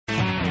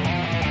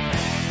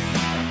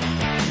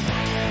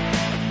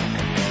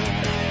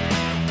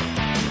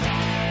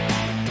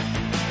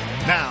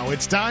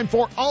It's time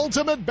for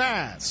Ultimate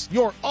Bass,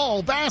 your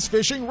all bass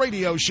fishing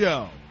radio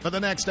show. For the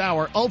next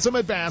hour,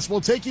 Ultimate Bass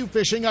will take you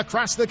fishing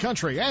across the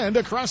country and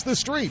across the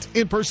street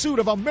in pursuit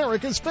of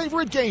America's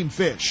favorite game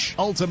fish.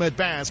 Ultimate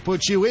Bass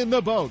puts you in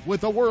the boat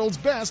with the world's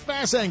best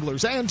bass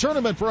anglers and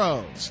tournament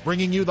pros,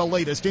 bringing you the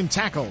latest in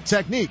tackle,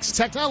 techniques,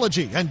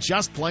 technology, and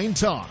just plain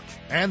talk.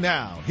 And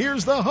now,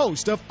 here's the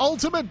host of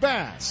Ultimate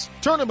Bass,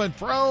 Tournament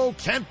Pro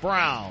Kent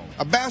Brown.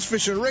 A bass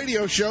fishing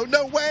radio show?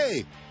 No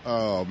way!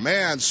 Oh,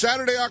 man,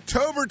 Saturday,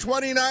 October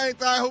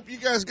 29th. I hope you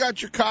guys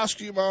got your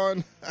costume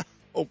on.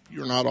 Hope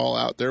you're not all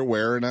out there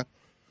wearing a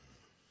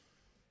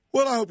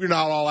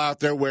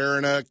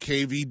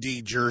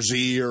KVD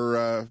jersey or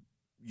a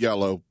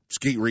yellow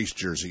Skeet Reese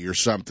jersey or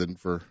something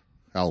for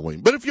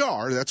Halloween. But if you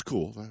are, that's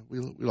cool. We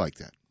like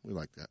that. We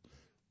like that.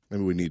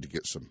 Maybe we need to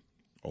get some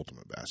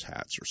Ultimate Bass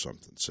hats or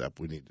something,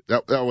 Sep. We need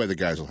to, that way the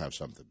guys will have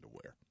something to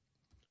wear.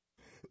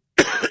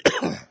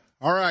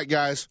 All right,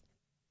 guys.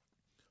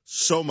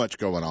 So much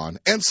going on.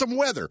 And some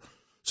weather.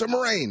 Some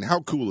rain.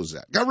 How cool is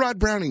that? Got Rod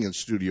Browning in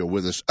studio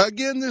with us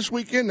again this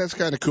weekend. That's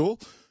kind of cool.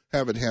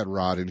 Haven't had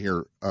Rod in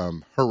here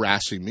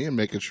harassing me and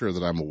making sure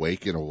that I'm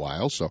awake in a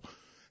while. So,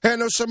 hey, I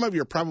know some of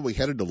you are probably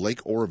headed to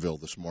Lake Oroville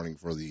this morning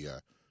for the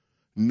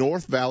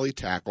North Valley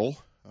Tackle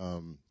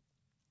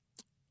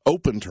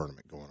Open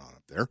tournament going on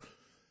up there.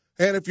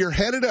 And if you're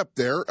headed up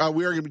there,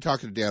 we are going to be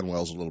talking to Dan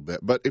Wells a little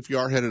bit. But if you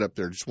are headed up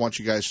there, just want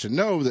you guys to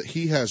know that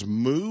he has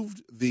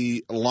moved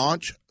the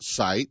launch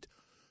site.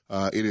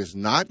 It is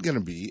not going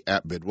to be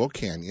at Bidwell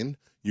Canyon.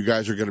 You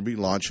guys are going to be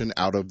launching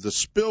out of the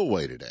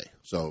spillway today.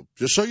 So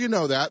just so you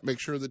know that, make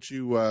sure that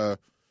you,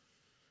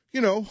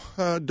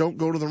 don't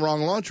go to the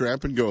wrong launch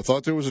ramp and go, I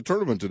thought there was a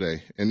tournament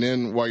today. And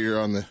then while you're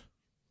on the,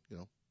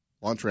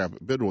 launch ramp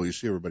at Bidwell, you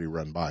see everybody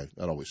run by.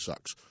 That always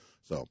sucks.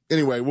 So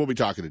anyway, we'll be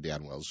talking to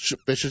Dan Wells.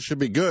 Fishing should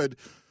be good.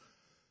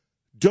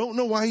 Don't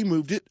know why he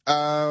moved it,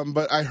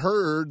 but I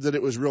heard that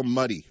it was real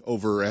muddy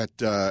over at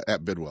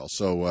Bidwell.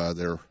 So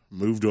they're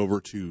moved over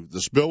to the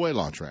spillway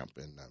launch ramp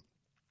and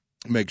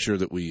make sure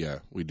that we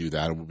do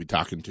that. And we'll be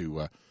talking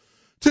to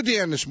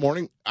Dan this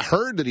morning. I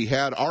heard that he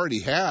had already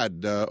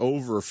had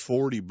over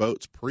 40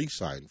 boats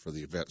pre-signed for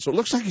the event. So it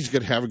looks like he's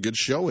going to have a good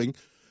showing.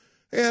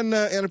 And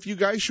a few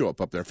guys show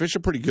up there.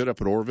 Fishing pretty good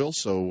up at Oroville,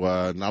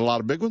 so not a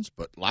lot of big ones,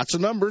 but lots of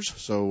numbers.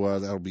 So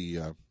that'll be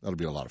a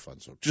lot of fun.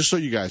 So just so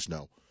you guys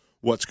know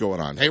what's going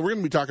on. Hey, we're going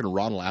to be talking to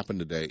Ron Lappin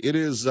today. It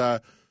is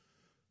the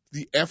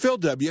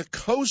FLW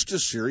Costa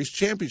Series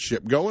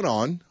Championship going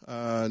on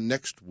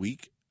next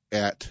week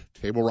at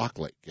Table Rock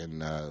Lake.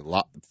 And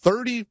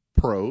 30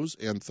 pros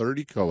and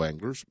 30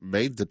 co-anglers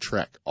made the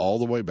trek all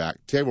the way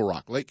back to Table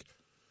Rock Lake.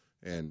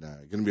 And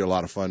going to be a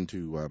lot of fun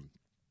to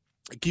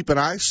keep an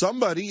eye.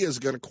 Somebody is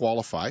going to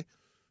qualify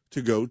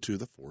to go to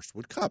the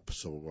Forestwood Cup.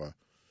 So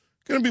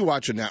going to be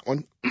watching that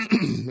one.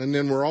 And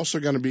then we're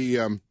also going to be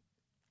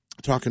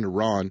talking to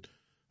Ron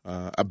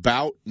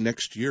about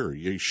next year.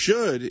 You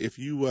should, if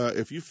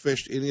you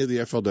fished any of the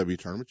FLW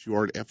tournaments, you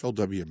are an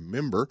FLW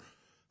member,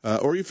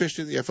 or you fished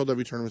in the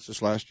FLW tournaments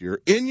this last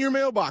year, in your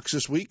mailbox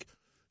this week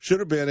should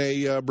have been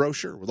a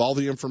brochure with all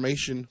the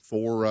information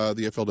for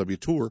the FLW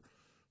tour,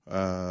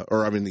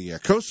 the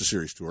Costa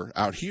Series tour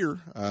out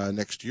here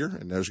next year.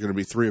 And there's going to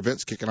be 3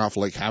 events kicking off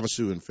Lake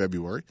Havasu in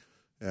February.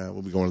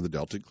 We'll be going to the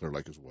Delta and Clear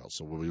Lake as well.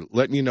 So we'll be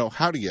letting you know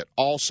how to get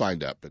all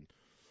signed up and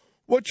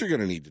what you're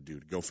going to need to do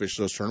to go fish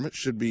those tournaments.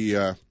 Should be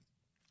a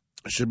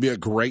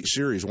great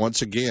series.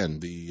 Once again,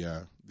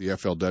 the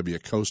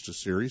FLW Costa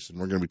Series, and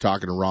we're going to be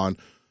talking to Ron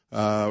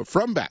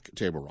from back at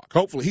Table Rock.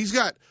 Hopefully, he's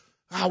got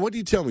what did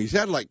you tell me? He's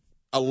had like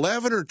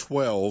 11 or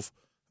 12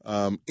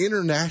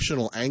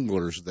 international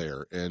anglers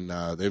there, and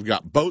they've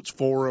got boats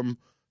for him.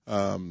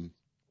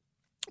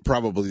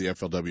 Probably the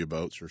FLW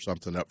boats or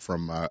something up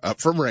from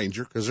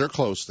Ranger because they're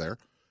close there,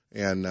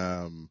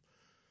 and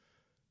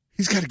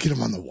he's got to get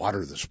him on the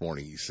water this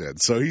morning, he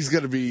said. So he's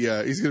going to be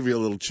a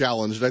little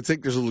challenged. I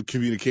think there's a little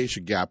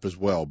communication gap as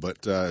well,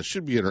 but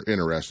should be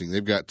interesting.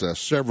 They've got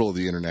several of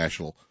the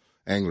international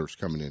anglers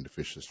coming in to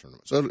fish this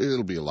tournament. So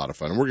it'll be a lot of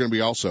fun. And we're going to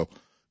be also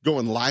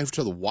going live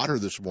to the water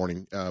this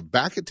morning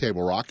back at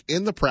Table Rock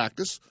in the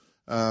practice.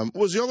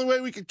 Was the only way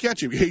we could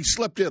catch him. He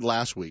slept in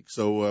last week,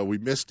 so we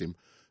missed him.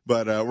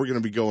 But we're going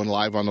to be going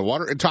live on the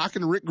water and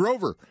talking to Rick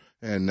Grover.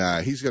 And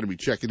he's going to be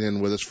checking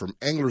in with us from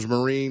Anglers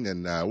Marine,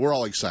 and we're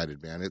all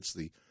excited, man. It's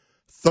the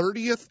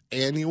 30th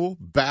annual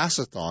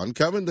Bassathon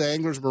coming to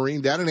Anglers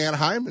Marine down in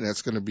Anaheim, and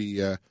that's going to be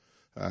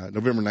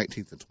November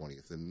 19th and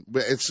 20th. And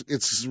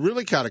it's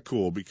really kind of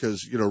cool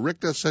because,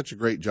 Rick does such a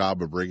great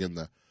job of bringing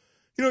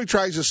he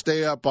tries to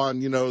stay up on,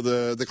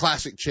 the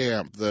Classic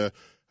Champ, the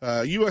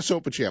U.S.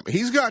 Open champ.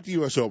 He's got the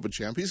U.S. Open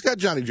champ. He's got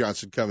Johnny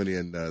Johnson coming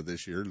in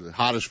this year, the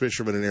hottest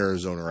fisherman in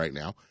Arizona right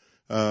now.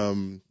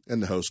 And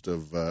the host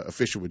of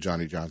Fishing with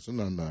Johnny Johnson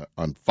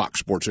on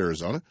Fox Sports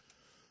Arizona.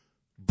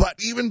 But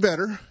even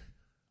better,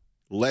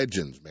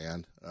 legends,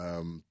 man.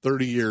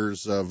 30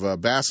 years of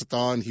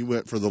Bassathon, he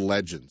went for the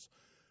legends.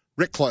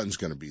 Rick Clunn's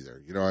going to be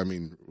there.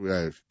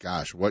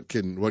 Gosh, what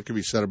can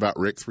be said about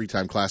Rick,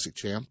 3-time Classic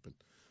champ?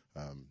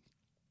 And,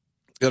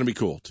 going to be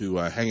cool to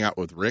hang out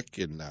with Rick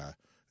and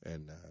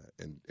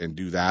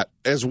do that,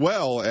 as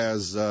well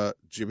as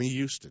Jimmy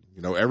Houston,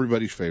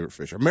 everybody's favorite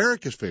fisher,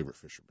 America's favorite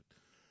fisherman.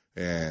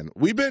 And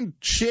we've been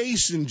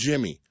chasing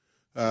Jimmy.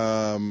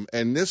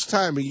 And this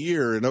time of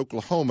year in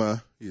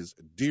Oklahoma is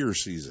deer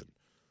season.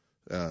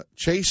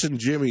 Chasing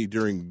Jimmy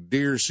during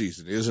deer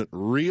season isn't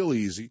real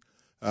easy,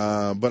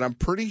 but I'm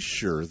pretty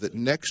sure that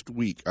next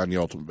week on the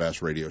Ultimate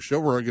Bass Radio Show,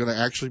 we're going to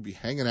actually be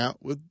hanging out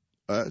with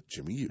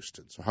Jimmy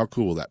Houston. So how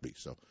cool will that be?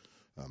 So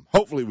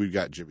hopefully we've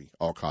got Jimmy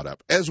all caught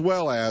up, as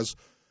well as,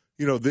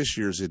 this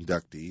year's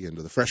inductee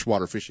into the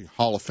Freshwater Fishing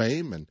Hall of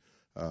Fame, and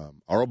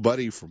our old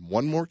buddy from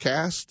One More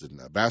Cast and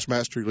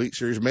Bassmaster Elite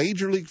Series,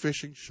 Major League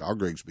Fishing, Shaw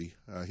Grigsby.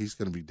 He's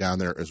going to be down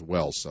there as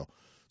well. So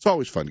it's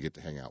always fun to get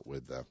to hang out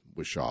with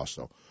Shaw.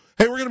 So,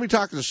 hey, we're going to be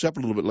talking to Sepp a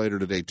little bit later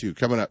today, too.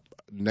 Coming up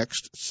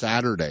next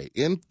Saturday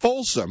in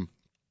Folsom,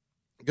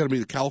 going to be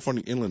the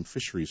California Inland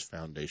Fisheries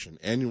Foundation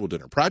annual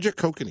dinner. Project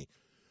Kokanee.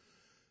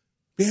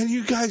 Man,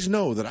 you guys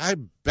know that I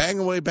bang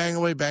away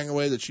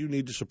that you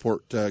need to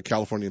support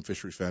California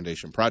Fisheries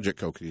Foundation, Project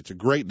Kokanee. It's a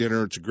great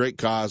dinner. It's a great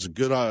cause, a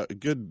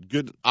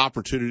good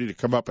opportunity to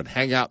come up and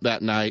hang out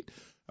that night.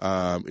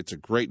 It's a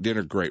great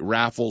dinner, great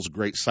raffles,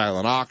 great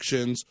silent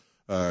auctions,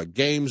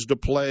 games to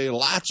play,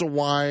 lots of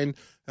wine,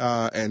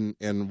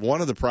 and one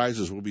of the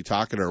prizes we'll be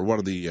talking, or one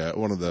of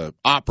the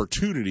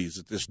opportunities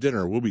at this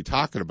dinner we'll be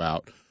talking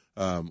about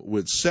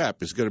with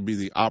Sepp is going to be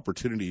the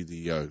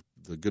opportunity.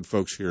 The good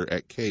folks here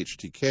at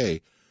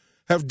KHTK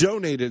have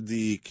donated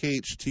the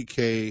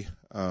KHTK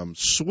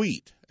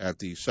suite at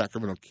the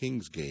Sacramento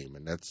Kings game,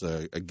 and that's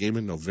a game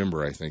in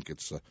November. I think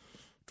it's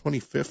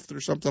 25th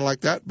or something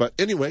like that. But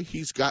anyway,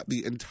 he's got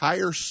the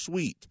entire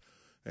suite,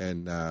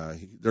 and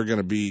they're going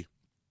to be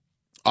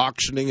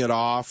auctioning it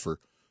off or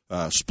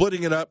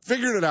splitting it up,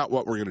 figuring it out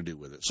what we're going to do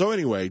with it. So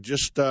anyway,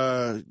 just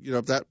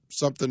if that's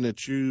something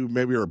that you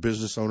maybe are a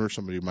business owner,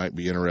 somebody might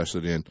be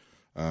interested in,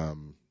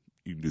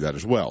 you can do that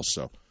as well.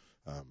 So.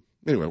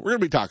 Anyway, we're going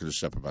to be talking to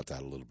Sepp about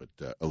that a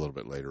little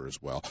bit later as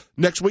well.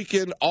 Next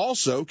weekend,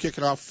 also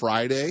kicking off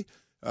Friday,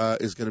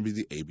 is going to be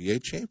the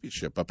ABA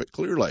Championship up at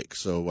Clear Lake.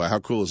 So how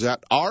cool is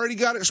that? Already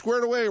got it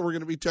squared away. We're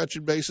going to be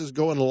touching bases,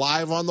 going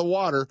live on the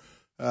water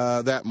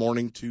that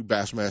morning to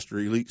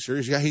Bassmaster Elite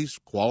Series. Yeah, he's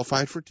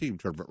qualified for team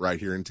tournament right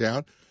here in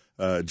town.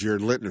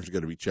 Jared Littner's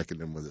going to be checking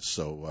in with us.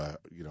 So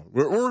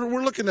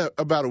we're looking at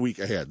about a week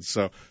ahead.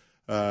 So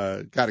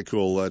kind of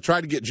cool.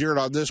 Tried to get Jared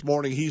on this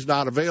morning. He's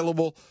not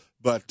available.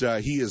 But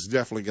he is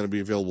definitely going to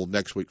be available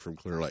next week from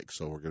Clear Lake,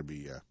 so we're going to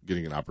be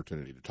getting an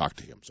opportunity to talk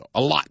to him. So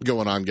a lot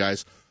going on,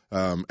 guys,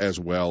 as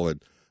well.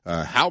 And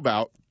how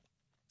about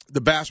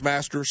the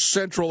Bassmaster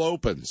Central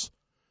Opens?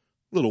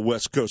 Little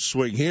West Coast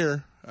swing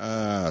here,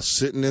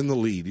 sitting in the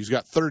lead. He's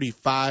got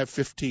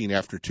 35-15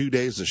 after 2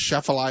 days of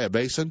Sheffield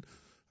Basin.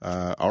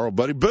 Our old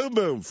buddy Boom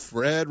Boom,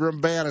 Fred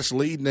Rambanis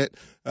leading it,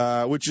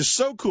 which is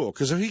so cool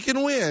because if he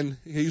can win,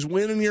 he's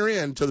winning your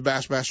in to the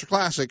Bassmaster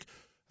Classic.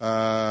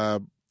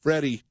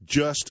 Freddie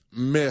just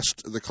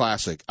missed the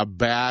Classic. A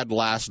bad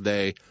last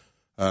day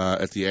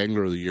at the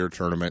Angler of the Year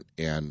tournament,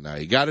 and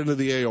he got into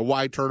the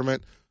AOY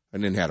tournament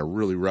and then had a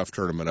really rough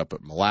tournament up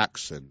at Mille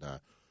Lacs and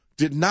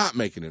did not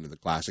make it into the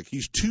Classic.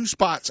 He's 2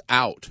 spots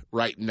out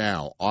right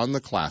now on the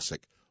Classic,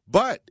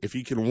 but if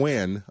he can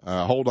win,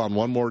 hold on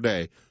one more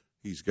day,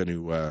 he's going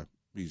to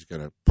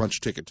punch a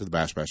ticket to the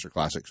Bassmaster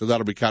Classic. So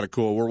that'll be kind of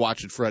cool. We're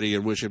watching Freddie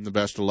and wish him the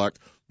best of luck.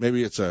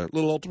 Maybe it's a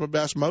little Ultimate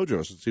Bass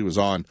mojo since he was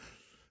on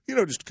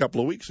just a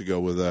couple of weeks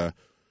ago with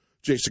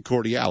Jason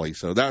Cordiali.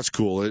 So that's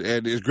cool.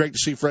 And it's great to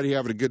see Freddie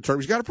having a good term.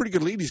 He's got a pretty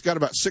good lead. He's got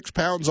about 6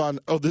 pounds on,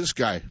 this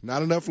guy.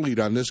 Not enough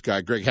lead on this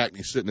guy. Greg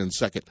Hackney sitting in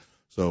second.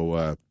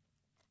 So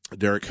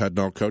Derek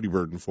Hudnall, Cody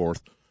Bird in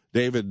fourth.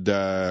 David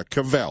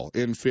Cavell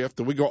in fifth.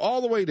 And we go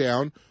all the way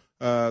down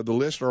the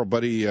list. Our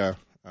buddy,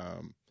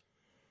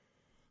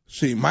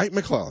 Mike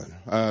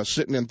McClellan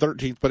sitting in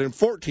 13th, but in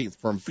 14th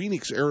from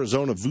Phoenix,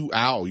 Arizona, Vu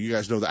Owl. You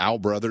guys know the Owl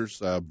brothers,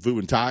 Vu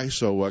and Ty,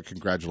 so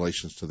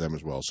congratulations to them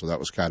as well. So that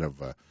was kind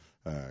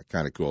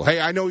of cool.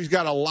 Hey, I know he's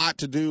got a lot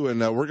to do, and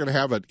we're going to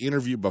have an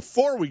interview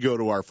before we go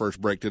to our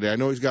first break today. I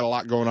know he's got a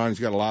lot going on. He's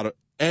got a lot of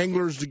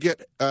anglers to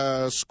get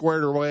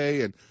squared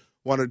away, and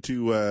wanted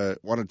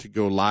to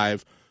go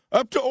live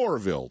up to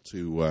Oroville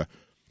to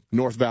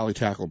North Valley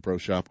Tackle Pro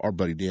Shop, our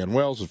buddy Dan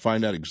Wells, and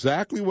find out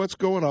exactly what's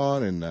going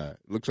on. And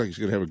looks like he's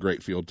going to have a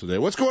great field today.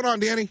 What's going on,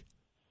 Danny?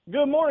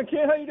 Good morning,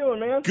 Ken. How you doing,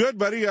 man? Good,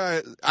 buddy.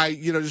 I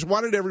just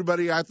wanted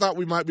everybody. I thought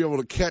we might be able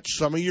to catch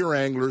some of your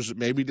anglers that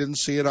maybe didn't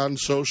see it on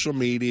social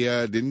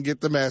media, didn't get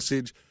the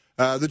message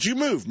that you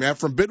moved, man,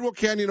 from Bidwell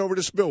Canyon over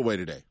to Spillway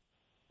today.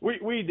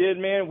 We did,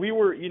 man. We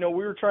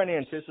were trying to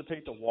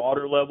anticipate the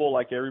water level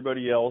like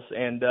everybody else,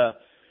 and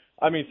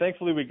I mean,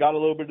 thankfully we got a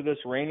little bit of this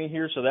raining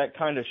here, so that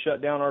kind of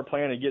shut down our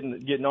plan of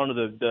getting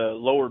onto the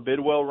lower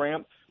bidwell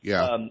ramp.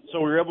 Yeah. So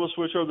we were able to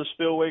switch over the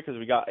spillway because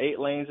we got 8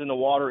 lanes in the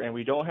water, and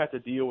we don't have to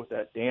deal with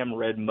that damn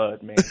red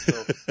mud, man.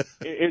 So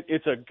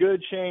it's a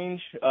good change.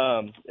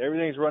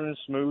 Everything's running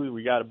smooth.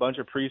 We got a bunch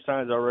of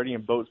pre-signs already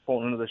and boats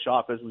pulling into the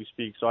shop as we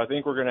speak. So I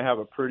think we're going to have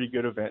a pretty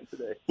good event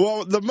today.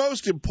 Well, the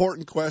most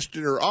important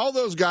question are all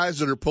those guys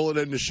that are pulling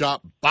in the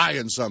shop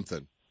buying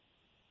something.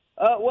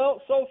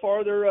 Well, so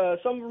far,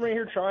 some of them are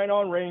here trying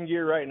on rain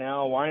gear right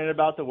now, whining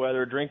about the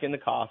weather, drinking the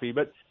coffee,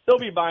 but they'll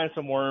be buying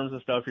some worms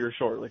and stuff here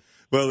shortly.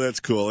 Well, that's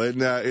cool, and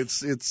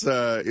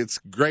it's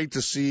great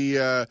to see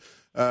a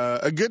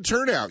good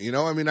turnout. You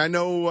know, I mean, I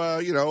know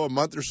a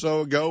month or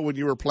so ago when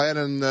you were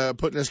planning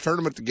putting this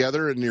tournament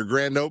together and your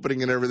grand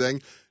opening and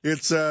everything,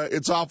 it's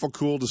awful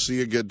cool to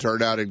see a good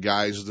turnout and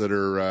guys that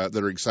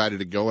are excited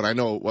to go. And I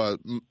know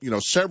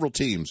several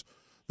teams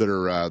that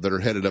are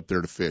headed up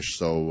there to fish.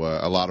 So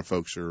a lot of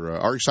folks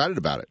are excited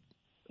about it.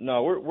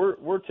 No,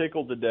 we're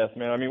tickled to death,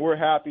 man. I mean, we're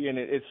happy, and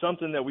it's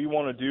something that we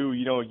want to do.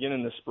 Again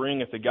in the spring,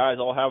 if the guys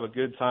all have a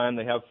good time,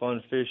 they have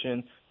fun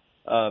fishing.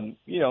 100%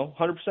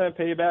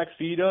 payback,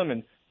 feed them,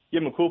 and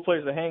give them a cool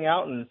place to hang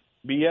out and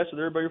BS with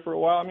everybody for a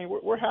while. I mean,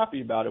 we're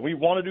happy about it. We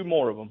want to do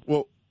more of them.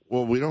 Well,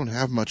 we don't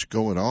have much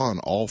going on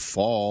all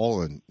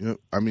fall, and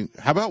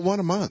how about one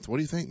a month? What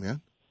do you think,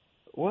 man?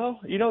 Well,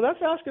 that's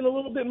asking a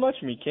little bit much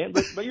of me, Kent,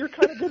 but you're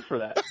kind of good for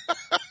that.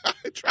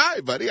 I try,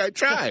 buddy. I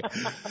try.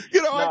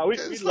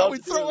 We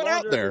throw it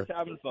out there.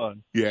 Having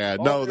fun. Yeah,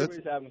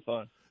 everybody's having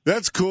fun.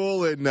 That's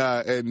cool,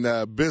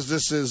 and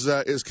business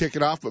is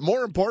kicking off. But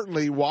more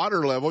importantly,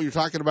 water level. You're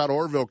talking about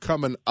Oroville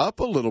coming up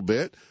a little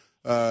bit.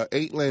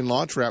 8-lane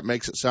launch ramp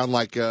makes it sound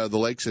like the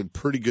lake's in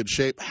pretty good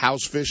shape.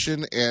 House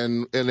fishing,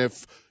 and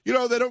if they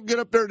don't get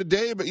up there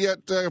today, but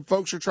yet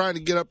folks are trying to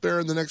get up there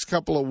in the next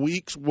couple of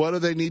weeks, what do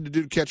they need to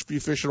do to catch a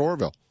few fish in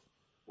Oroville?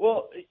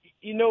 Well,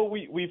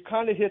 we've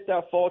kind of hit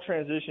that fall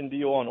transition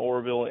deal on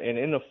Oroville, and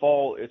in the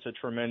fall, it's a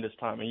tremendous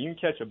time. And you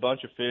can catch a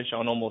bunch of fish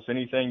on almost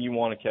anything you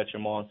want to catch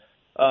them on.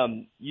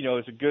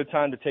 It's a good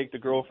time to take the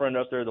girlfriend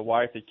up there, the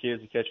wife, the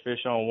kids, to catch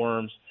fish on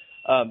worms.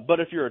 But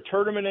if you're a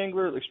tournament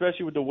angler,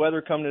 especially with the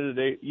weather coming in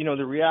today,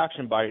 the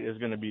reaction bite is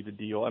going to be the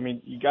deal. I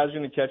mean, you guys are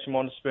going to catch them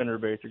on a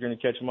spinnerbait. You're going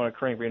to catch them on a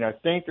crankbait. And I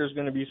think there's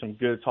going to be some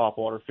good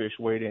topwater fish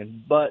weighed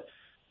in. But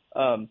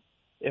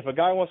if a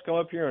guy wants to come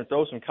up here and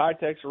throw some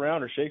Kitex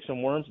around or shake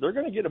some worms, they're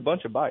going to get a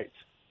bunch of bites.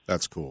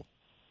 That's cool.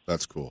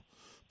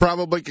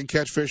 Probably can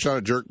catch fish on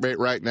a jerkbait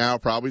right now,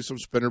 probably some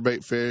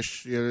spinnerbait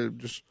fish,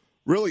 just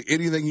really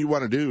anything you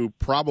want to do.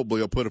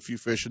 Probably will put a few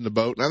fish in the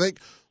boat. And I think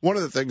one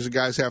of the things the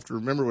guys have to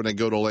remember when they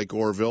go to Lake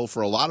Oroville,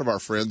 for a lot of our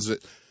friends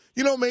that,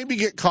 maybe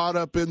get caught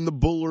up in the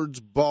Bullard's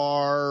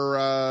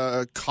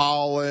Bar,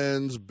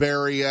 Collins,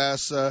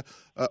 Berryessa,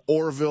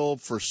 Oroville,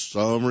 for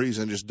some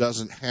reason, just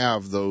doesn't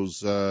have those,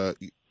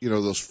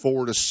 those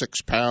 4 to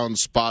 6 pound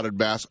spotted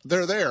bass.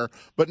 They're there,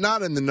 but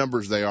not in the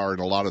numbers they are in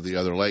a lot of the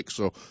other lakes.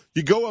 So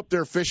you go up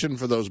there fishing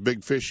for those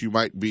big fish, you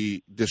might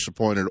be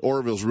disappointed.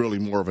 Oroville's really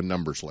more of a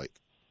numbers lake.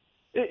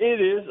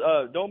 It is.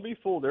 Don't be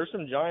fooled. There's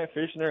some giant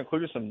fish in there,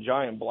 including some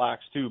giant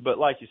blacks too. But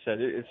like you said,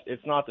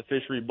 it's not the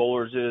fishery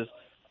Bullard's is.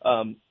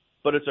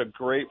 But it's a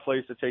great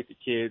place to take the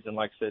kids, and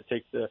like I said,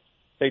 take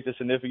the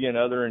significant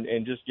other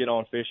and just get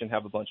on fish and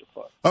have a bunch of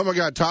fun. Oh my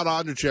God, Todd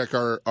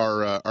Ondrachek,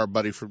 our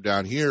buddy from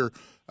down here,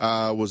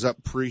 was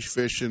up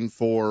pre-fishing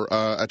for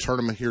a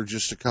tournament here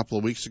just a couple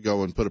of weeks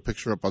ago and put a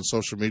picture up on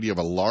social media of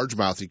a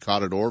largemouth he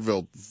caught at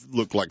Oroville.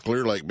 Looked like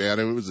Clear Lake, man.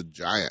 It was a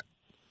giant.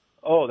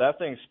 Oh, that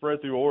thing spread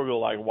through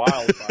Oroville like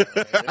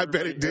wildfire. I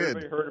bet it did.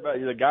 Everybody heard about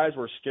it. The guys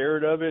were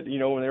scared of it,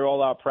 when they were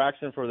all out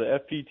practicing for the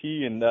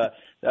FPT, and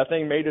that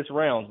thing made its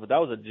rounds. But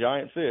that was a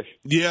giant fish.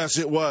 Yes,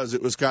 it was.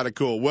 It was kind of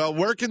cool. Well,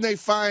 where can they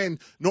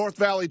find North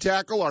Valley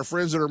Tackle? Our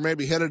friends that are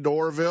maybe headed to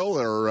Oroville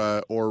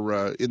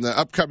or in the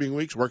upcoming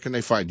weeks, where can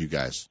they find you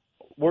guys?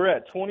 We're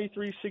at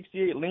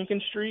 2368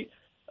 Lincoln Street.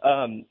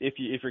 If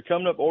you're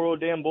coming up Oro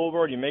Dam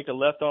Boulevard, you make a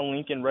left on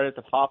Lincoln right at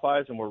the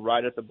Popeyes, and we're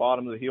right at the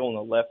bottom of the hill on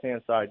the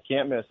left-hand side.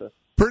 Can't miss us.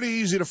 Pretty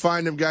easy to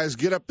find them, guys.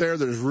 Get up there.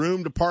 There's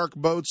room to park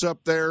boats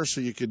up there,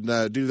 so you can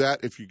do that.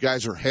 If you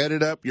guys are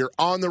headed up, you're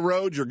on the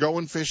road, you're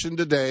going fishing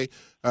today.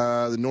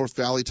 The North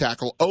Valley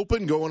Tackle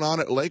Open going on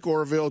at Lake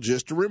Oroville.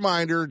 Just a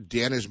reminder,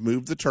 Dan has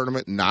moved the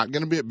tournament. Not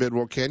going to be at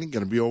Bidwell Canyon,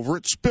 going to be over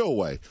at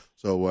Spillway.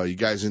 So you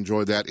guys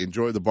enjoy that.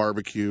 Enjoy the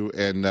barbecue.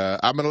 And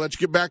I'm going to let you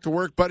get back to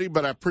work, buddy,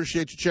 but I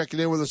appreciate you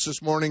checking in with us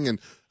this morning, and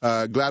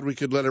glad we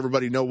could let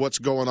everybody know what's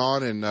going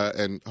on,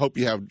 and hope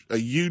you have a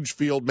huge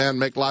field, man,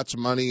 make lots of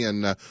money,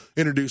 and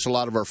introduce a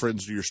lot of our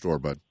friends to your store,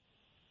 bud.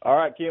 All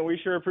right, Ken, we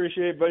sure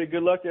appreciate it, buddy.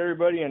 Good luck to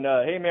everybody, and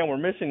hey, man, we're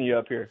missing you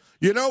up here.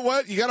 You know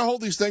what? You got to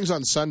hold these things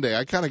on Sunday.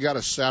 I kind of got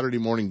a Saturday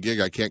morning gig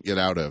I can't get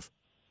out of.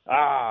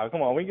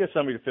 Come on. We can get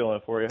somebody to fill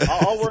in for you.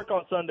 I'll work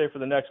on Sunday for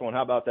the next one.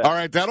 How about that? All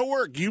right, that'll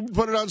work. You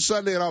put it on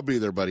Sunday, and I'll be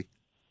there, buddy.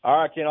 All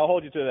right, Ken, I'll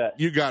hold you to that.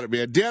 You got it,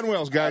 man. Dan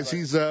Wells, guys,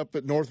 he's up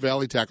at North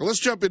Valley Tackle. Let's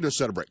jump into a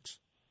set of breaks.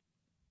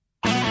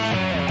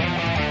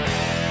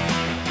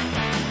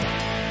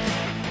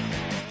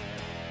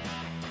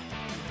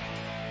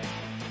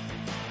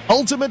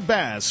 Ultimate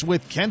Bass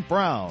with Kent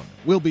Brown.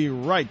 We'll be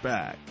right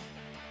back.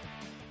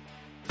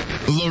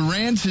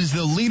 Lowrance is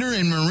the leader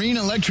in marine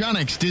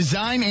electronics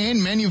design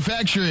and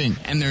manufacturing,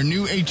 and their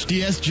new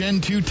HDS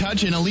Gen 2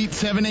 Touch and Elite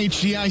 7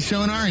 HDI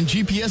sonar and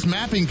GPS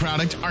mapping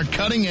product are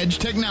cutting-edge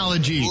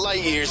technology.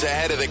 Light years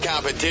ahead of the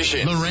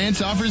competition.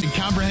 Lowrance offers a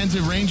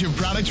comprehensive range of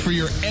products for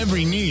your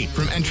every need,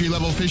 from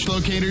entry-level fish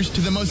locators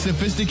to the most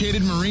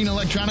sophisticated marine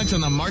electronics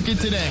on the market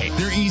today.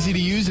 They're easy to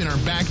use and are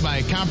backed by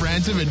a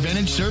comprehensive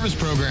Advantage service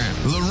program.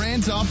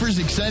 Lowrance offers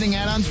exciting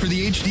add-ons for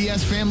the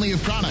HDS family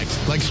of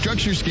products, like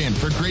Structure Scan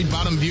for great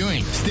bottom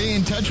viewing. Stay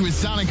in touch with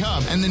Sonic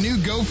Hub and the new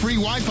Go Free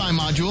Wi-Fi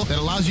module that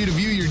allows you to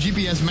view your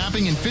GPS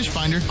mapping and fish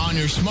finder on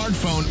your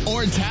smartphone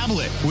or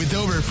tablet. With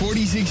over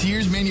 46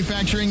 years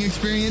manufacturing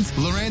experience,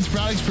 Lowrance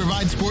products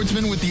provide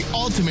sportsmen with the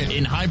ultimate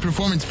in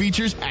high-performance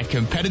features at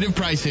competitive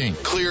pricing.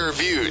 Clearer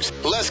views,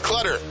 less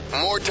clutter,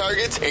 more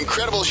targets,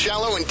 incredible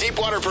shallow and deep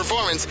water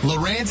performance.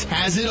 Lowrance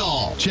has it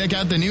all. Check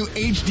out the new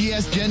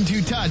HDS Gen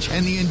 2 Touch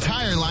and the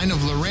entire line of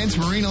Lowrance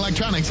Marine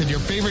Electronics at your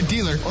favorite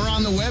dealer or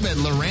on the web at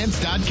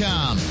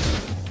Lowrance.com.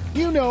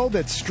 You know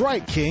that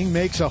Strike King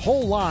makes a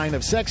whole line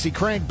of sexy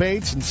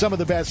crankbaits and some of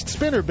the best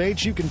spinner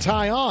baits you can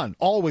tie on,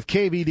 all with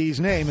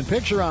KVD's name and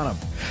picture on them.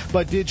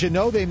 But did you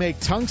know they make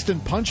tungsten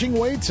punching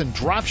weights and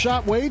drop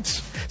shot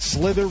weights?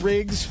 Slither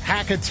rigs,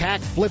 hack attack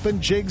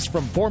flippin' jigs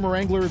from former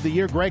Angler of the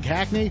Year Greg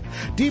Hackney,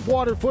 deep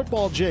water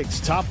football jigs,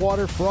 top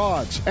water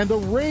frogs, and the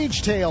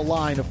Rage Tail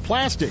line of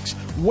plastics,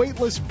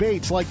 weightless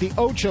baits like the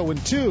Ocho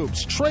and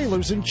tubes,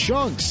 trailers and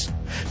chunks.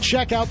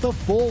 Check out the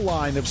full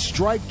line of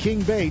Strike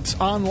King baits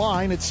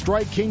online at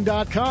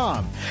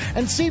StrikeKing.com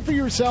and see for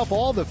yourself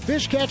all the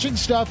fish-catching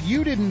stuff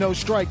you didn't know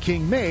Strike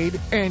King made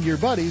and your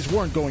buddies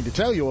weren't going to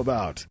tell you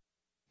about.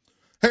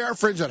 Hey, our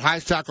friends at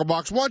High's Tackle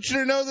Box want you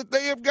to know that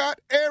they have got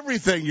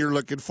everything you're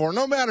looking for,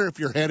 no matter if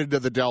you're headed to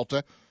the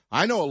Delta.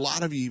 I know a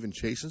lot of you even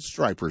chasing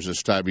stripers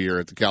this time of year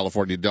at the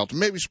California Delta,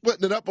 maybe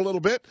splitting it up a little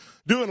bit,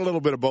 doing a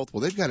little bit of both. Well,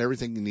 they've got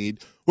everything you need,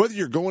 whether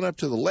you're going up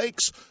to the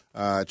lakes,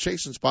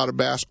 chasing spotted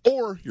bass,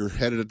 or you're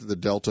headed up to the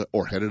Delta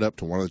or headed up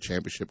to one of the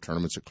championship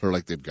tournaments at Clear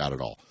Lake. They've got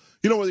it all.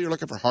 You know, whether you're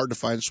looking for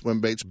hard-to-find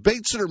swim baits,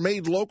 baits that are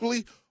made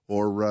locally,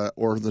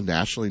 or the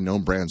nationally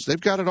known brands, they've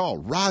got it all.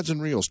 Rods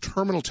and reels,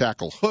 terminal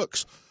tackle,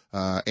 hooks,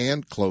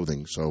 and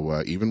clothing.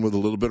 So even with a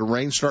little bit of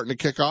rain starting to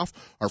kick off,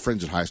 our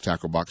friends at High's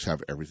Tackle Box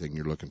have everything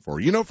you're looking for.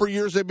 You know, for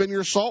years they've been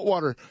your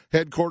saltwater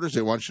headquarters.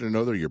 They want you to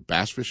know they're your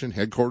bass fishing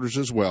headquarters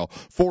as well.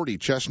 40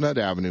 Chestnut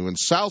Avenue in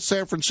South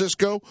San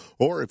Francisco,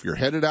 or if you're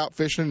headed out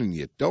fishing and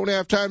you don't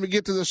have time to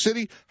get to the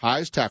city,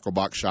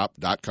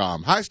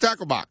 High'sTackleBoxShop.com. High's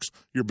Tackle Box,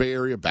 your Bay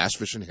Area bass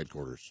fishing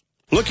headquarters.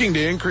 Looking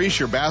to increase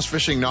your bass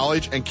fishing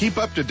knowledge and keep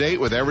up to date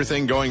with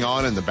everything going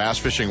on in the bass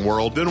fishing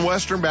world? Then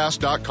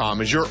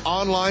WesternBass.com is your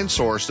online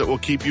source that will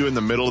keep you in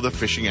the middle of the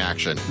fishing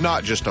action,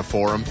 not just a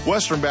forum.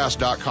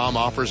 WesternBass.com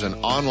offers an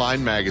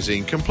online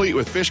magazine complete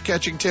with fish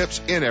catching tips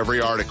in every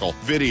article,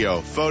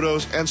 video,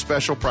 photos, and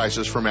special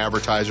prices from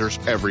advertisers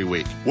every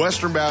week.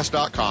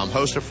 WesternBass.com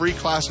hosts a free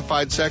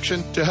classified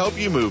section to help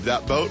you move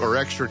that boat or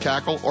extra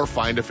tackle or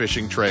find a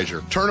fishing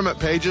treasure. Tournament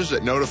pages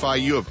that notify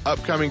you of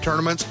upcoming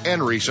tournaments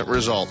and recent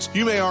results.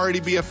 You may already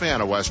be a fan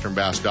of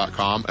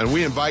WesternBass.com, and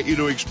we invite you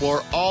to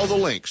explore all the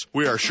links.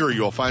 We are sure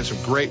you'll find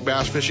some great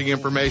bass fishing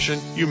information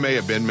you may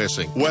have been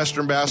missing.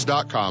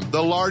 WesternBass.com,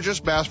 the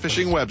largest bass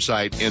fishing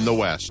website in the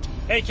West.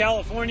 Hey,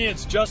 California,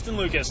 it's Justin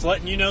Lucas,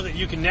 letting you know that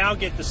you can now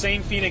get the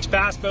same Phoenix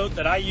bass boat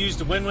that I used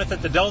to win with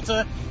at the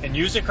Delta and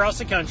use across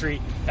the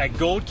country at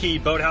Gold Key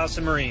Boathouse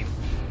and Marine.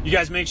 You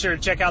guys make sure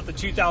to check out the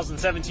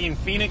 2017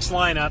 Phoenix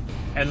lineup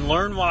and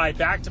learn why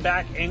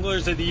back-to-back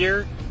Anglers of the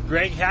Year,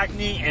 Greg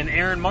Hackney and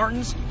Aaron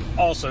Martins,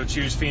 also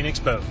choose Phoenix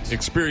boats.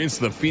 Experience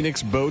the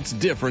Phoenix boats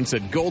difference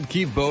at Gold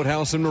Key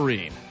Boathouse and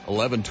Marine,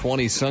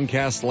 1120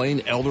 Suncast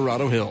Lane, El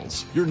Dorado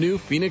Hills. Your new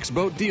Phoenix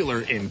boat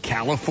dealer in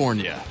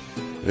California.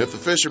 If the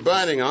fish are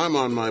biting, I'm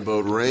on my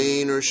boat,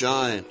 rain or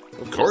shine.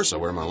 Of course, I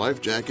wear my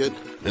life jacket.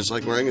 It's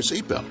like wearing a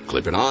seatbelt.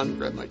 Clip it on,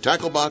 grab my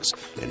tackle box,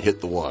 and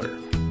hit the water.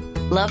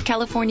 Love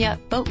California,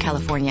 Boat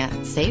California,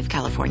 Save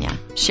California.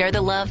 Share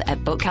the love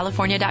at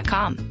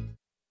BoatCalifornia.com.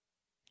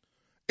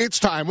 It's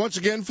time once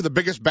again for the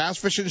biggest bass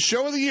fishing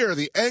show of the year,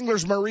 the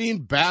Anglers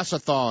Marine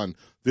Bassathon.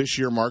 This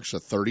year marks the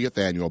 30th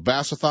annual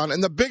Bassathon,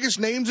 and the biggest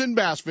names in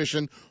bass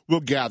fishing will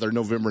gather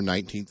November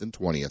 19th and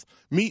 20th.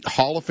 Meet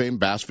Hall of Fame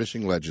bass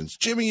fishing legends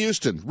Jimmy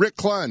Houston, Rick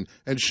Clunn,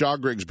 and Shaw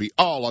Grigsby,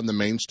 all on the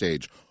main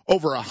stage.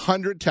 Over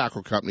 100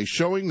 tackle companies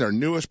showing their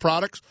newest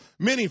products,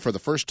 many for the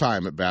first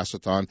time at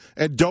Bassathon.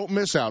 And don't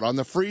miss out on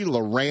the free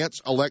Lowrance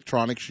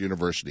Electronics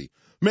University.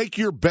 Make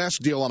your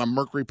best deal on a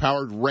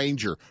Mercury-powered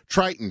Ranger,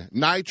 Triton,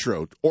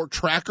 Nitro, or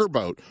Tracker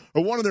boat,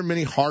 or one of their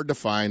many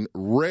hard-to-find,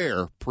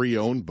 rare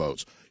pre-owned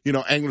boats.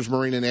 Anglers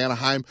Marine in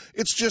Anaheim.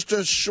 It's just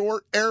a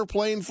short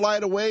airplane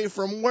flight away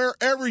from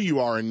wherever you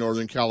are in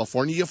Northern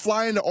California. You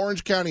fly into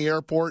Orange County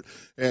Airport,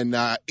 and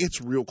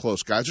it's real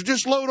close, guys. So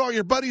just load all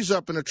your buddies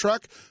up in a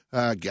truck.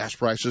 Gas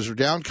prices are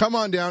down. Come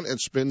on down and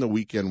spend the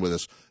weekend with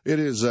us. It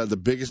is the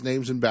biggest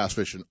names in bass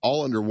fishing,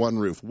 all under one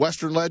roof.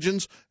 Western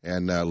legends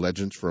and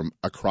legends from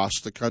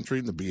across the country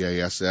in the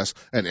BASS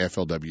and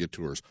FLW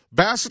tours.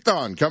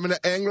 Bassathon coming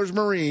to Anglers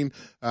Marine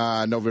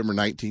November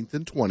 19th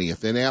and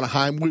 20th in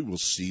Anaheim. We will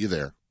see you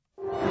there.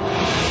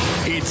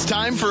 It's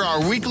time for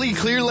our weekly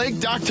Clear Lake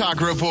Dock Talk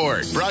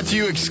report, brought to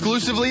you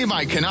exclusively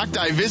by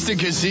Canocti Vista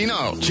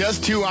Casino,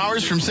 just 2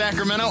 hours from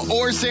Sacramento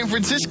or San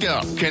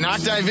Francisco.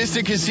 Canocti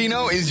Vista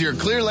Casino is your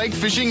Clear Lake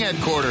fishing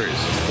headquarters.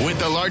 With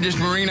the largest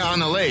marina on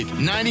the lake,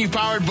 90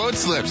 powered boat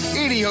slips,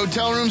 80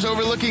 hotel rooms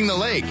overlooking the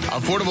lake,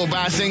 affordable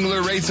bass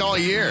angler rates all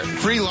year,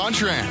 free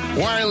launch ramp,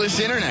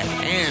 wireless internet,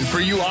 and for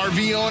you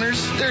RV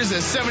owners, there's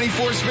a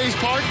 74 space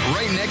park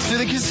right next to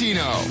the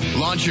casino.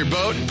 Launch your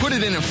boat, put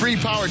it in a free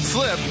powered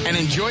slip, and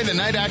enjoy the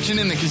night action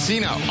in the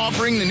casino,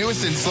 offering the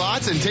newest in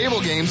slots and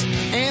table games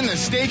and the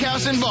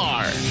steakhouse and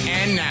bar.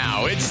 And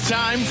now it's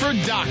time for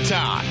Dock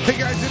Talk. Hey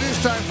guys, it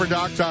is time for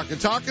Dock Talk,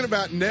 and talking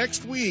about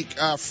next week,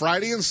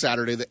 Friday and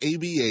Saturday, the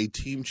ABA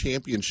Team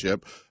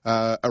Championship,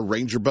 a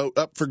Ranger boat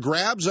up for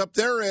grabs up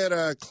there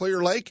at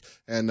Clear Lake,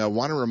 and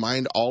want to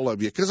remind all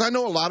of you, because I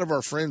know a lot of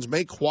our friends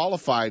may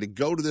qualify to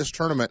go to this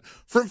tournament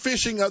from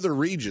fishing other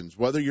regions,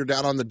 whether you're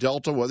down on the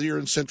Delta, whether you're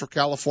in Central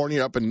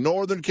California, up in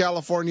Northern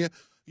California,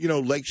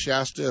 Lake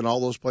Shasta and all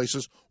those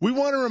places. We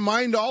want to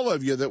remind all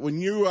of you that when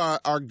you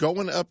are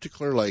going up to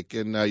Clear Lake,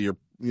 and a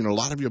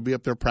lot of you will be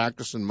up there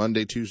practicing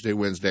Monday, Tuesday,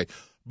 Wednesday,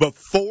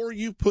 before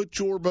you put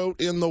your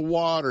boat in the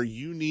water,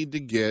 you need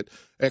to get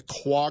a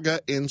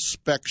Quagga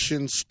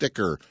inspection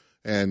sticker.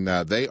 And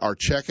they are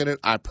checking it.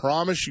 I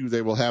promise you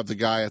they will have the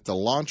guy at the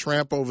launch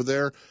ramp over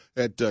there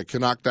at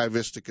Canocti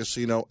Vista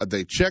Casino.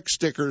 They check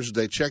stickers.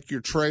 They check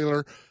your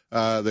trailer.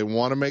 They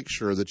want to make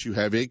sure that you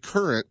have a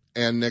current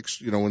and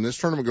next, when this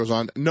tournament goes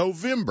on,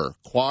 November,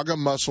 Quagga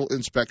Mussel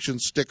Inspection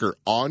sticker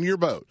on your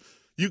boat.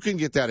 You can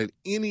get that at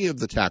any of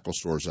the tackle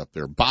stores up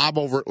there. Bob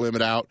over at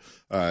Limit Out,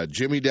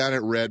 Jimmy down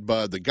at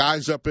Redbud, the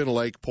guys up in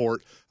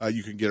Lakeport.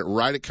 You can get it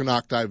right at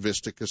Canocti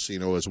Vista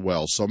Casino as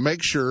well. So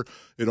make sure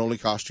it only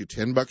costs you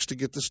 $10 to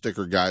get the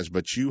sticker, guys,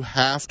 but you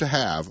have to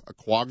have a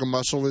Quagga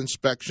Mussel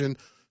Inspection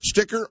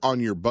sticker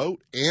on your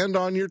boat and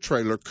on your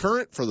trailer,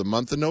 current for the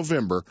month of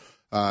November.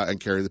 And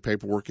carry the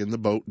paperwork in the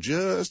boat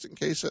just in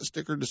case that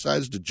sticker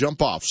decides to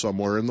jump off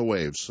somewhere in the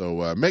waves.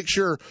 So make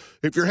sure,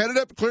 if you're headed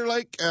up to Clear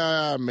Lake,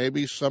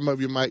 maybe some of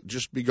you might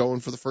just be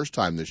going for the first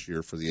time this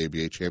year for the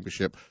ABA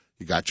Championship.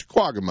 You got your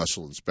Quagga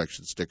Mussel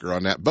Inspection sticker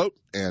on that boat,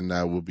 and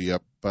we'll be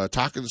up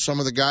talking to some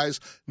of the guys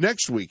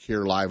next week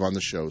here live on the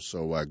show.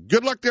 So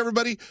good luck to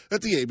everybody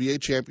at the ABA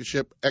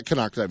Championship at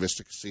Canocti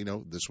Vista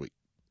Casino this week.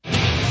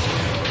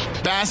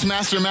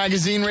 Bassmaster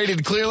Magazine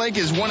rated Clear Lake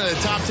is one of the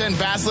top 10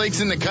 bass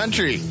lakes in the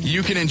country.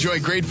 You can enjoy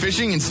great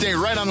fishing and stay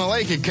right on the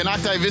lake at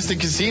Canocti Vista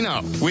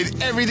Casino.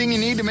 With everything you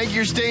need to make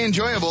your stay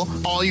enjoyable,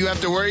 all you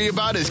have to worry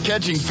about is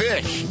catching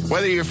fish.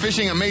 Whether you're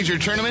fishing a major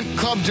tournament,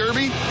 club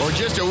derby, or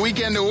just a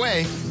weekend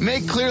away,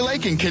 make Clear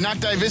Lake and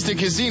Canocti Vista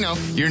Casino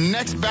your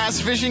next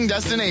bass fishing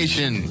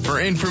destination.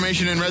 For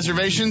information and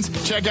reservations,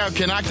 check out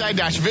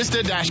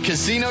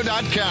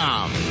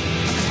canocti-vista-casino.com.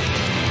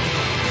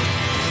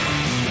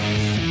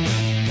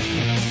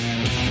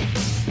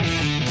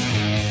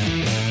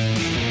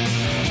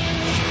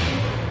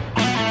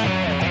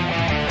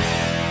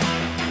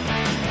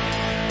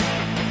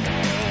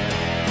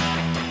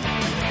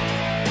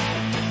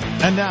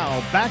 And now,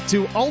 back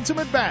to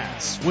Ultimate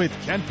Bass with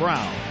Kent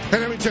Brown.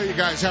 And let me tell you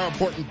guys how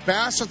important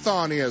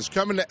Bassathon is.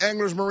 Coming to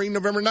Anglers Marine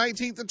November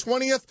 19th and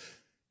 20th.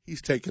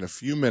 He's taking a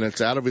few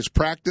minutes out of his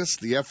practice,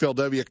 the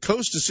FLW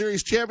Costa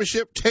Series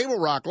Championship, Table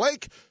Rock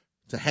Lake,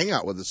 to hang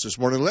out with us this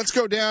morning. Let's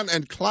go down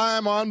and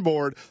climb on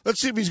board.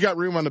 Let's see if he's got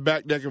room on the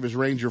back deck of his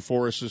Ranger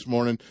for us this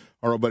morning.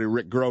 Our old buddy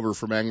Rick Grover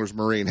from Anglers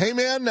Marine. Hey,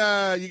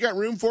 man, you got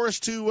room for us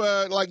to,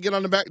 get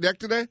on the back deck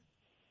today?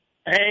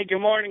 Hey, good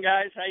morning,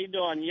 guys. How you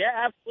doing? Yeah,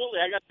 absolutely.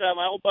 I got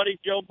my old buddy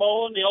Joe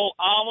Boland, the old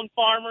almond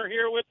farmer,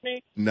 here with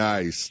me.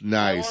 Nice. And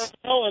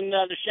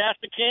the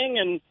Shasta King,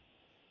 and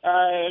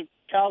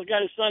Kyle's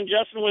got his son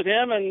Justin with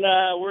him, and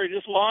we're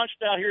just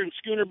launched out here in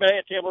Schooner Bay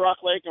at Table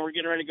Rock Lake, and we're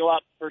getting ready to go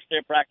out the first day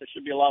of practice.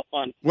 Should be a lot of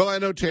fun. Well, I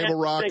know Table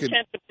Rock.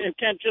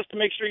 Kent, just to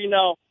make sure you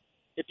know,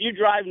 if you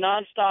drive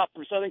nonstop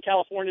from Southern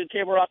California to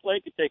Table Rock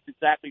Lake, it takes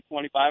exactly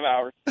 25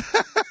 hours.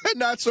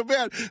 Not so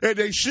bad. And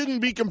they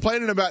shouldn't be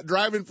complaining about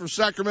driving from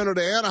Sacramento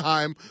to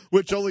Anaheim,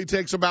 which only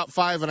takes about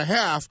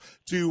 5.5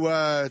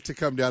 to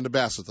come down to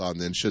Bassathon,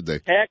 then, should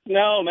they? Heck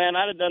no, man.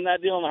 I'd have done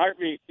that deal in a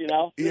heartbeat,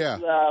 Yeah.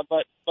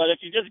 But if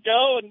you just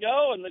go, and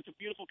it's a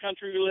beautiful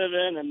country we live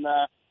in, and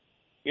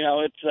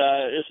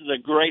this is a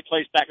great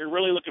place back here.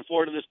 Really looking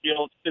forward to this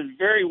deal. It's been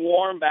very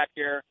warm back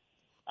here.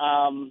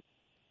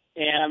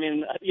 And, I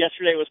mean,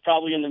 yesterday was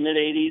probably in the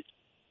mid-80s.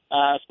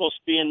 It's supposed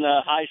to be in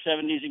the high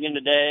 70s again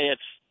today.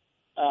 It's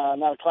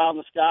not a cloud in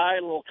the sky,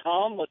 a little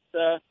calm, but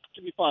it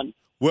should be fun.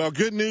 Well,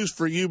 good news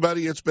for you,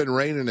 buddy. It's been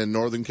raining in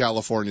Northern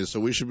California, so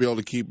we should be able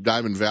to keep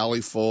Diamond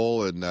Valley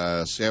full and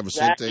San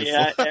Vicente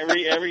full.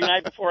 Every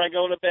night before I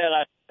go to bed,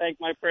 I thank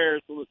my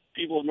prayers for the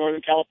people of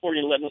Northern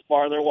California letting us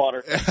borrow their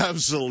water.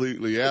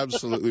 Absolutely.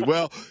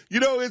 Well,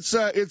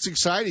 it's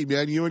exciting,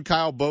 man. You and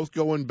Kyle both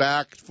going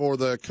back for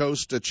the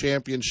Coast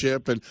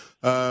Championship, and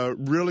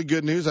really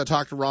good news. I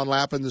talked to Ron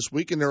Lappin this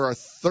week, and there are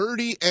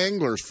 30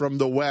 anglers from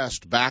the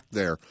West back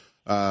there.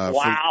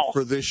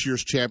 For this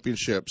year's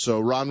championship. So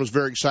Ron was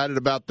very excited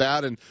about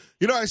that. And,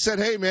 I said,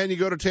 hey, man, you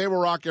go to Table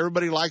Rock,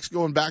 everybody likes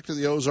going back to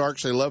the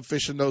Ozarks. They love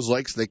fishing those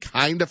lakes. They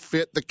kind of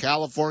fit the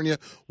California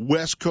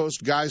West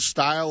Coast guys'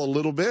 style a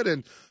little bit.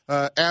 And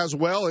as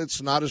well,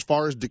 it's not as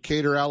far as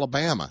Decatur,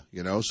 Alabama,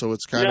 so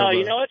it's kind of.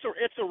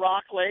 It's a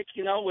rock lake,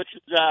 which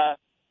is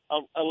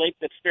a lake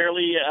that's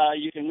fairly,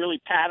 you can really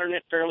pattern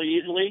it fairly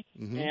easily.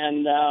 Mm-hmm.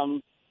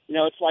 And,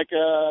 it's like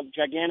a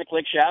gigantic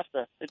Lake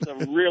Shasta. It's a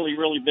really,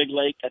 really big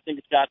lake. I think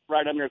it's got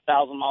right under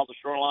 1,000 miles of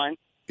shoreline.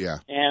 Yeah.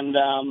 And,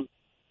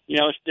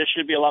 this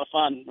should be a lot of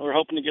fun. We're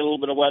hoping to get a little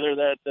bit of weather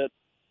that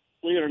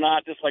believe it or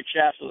not, just like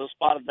Shasta, those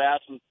spotted bass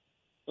and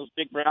those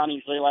big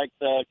brownies, they like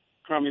the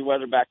crummy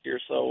weather back here.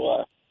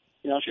 So,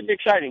 it should be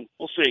exciting.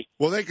 We'll see.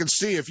 Well, they can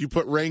see if you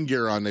put rain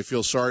gear on, they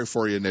feel sorry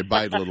for you and they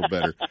bite a little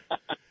better.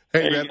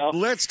 Hey, man,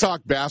 let's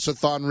talk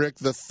Bassathon, Rick.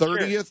 The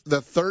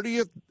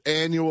 30th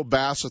annual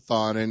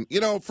Bassathon. And,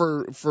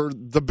 for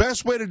the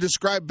best way to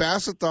describe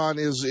Bassathon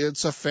is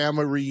it's a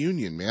family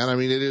reunion, man. I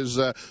mean, it is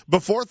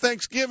before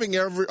Thanksgiving,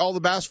 all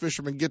the bass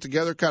fishermen get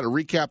together, kind of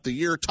recap the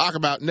year, talk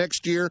about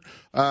next year,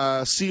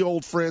 see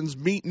old friends,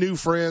 meet new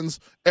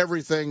friends.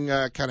 Everything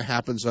kind of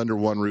happens under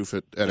one roof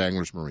at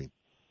Anglers Marine.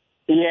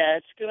 Yeah,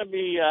 it's going to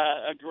be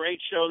a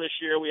great show this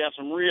year. We have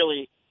some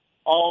really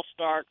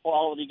all-star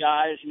quality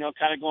guys,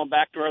 kind of going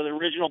back to the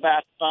original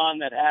Bassathon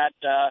that had,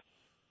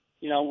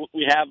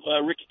 we have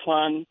Ricky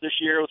Clunn this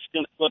year,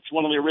 what's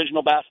one of the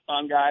original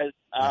Bassathon guys.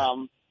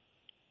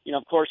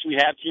 Of course,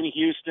 we have Jimmy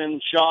Houston,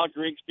 Shaw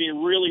Grigsby.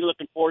 Really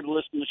looking forward to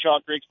listening to Shaw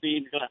Grigsby.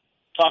 He's going to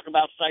talk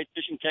about sight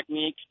fishing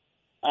techniques.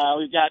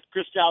 We've got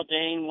Chris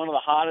Daldane, one of the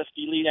hottest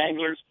elite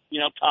anglers,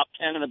 top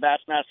 10 in the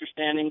Bassmaster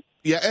standing.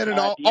 Yeah, and an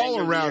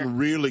all-around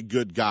really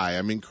good guy.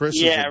 I mean, Chris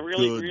is a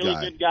really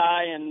good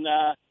guy.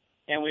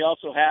 And we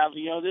also have,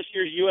 this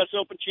year's U.S.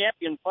 Open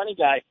champion, funny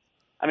guy.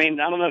 I mean,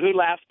 I don't know who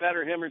laughs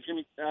better, him or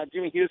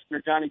Jimmy Houston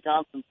or Johnny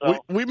Johnson.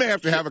 So we may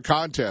have to have a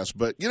contest,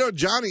 but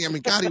Johnny, I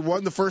mean, God, he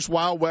won the first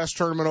Wild West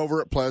tournament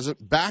over at Pleasant,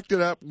 backed it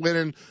up,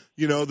 winning,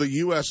 the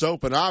U.S.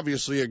 Open.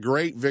 Obviously, a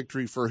great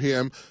victory for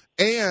him,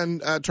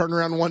 and turned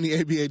around and won the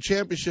ABA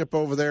championship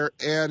over there.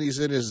 And he's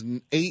in his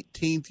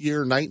 19th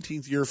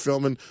year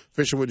filming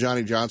Fishing with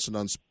Johnny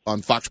Johnson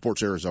on Fox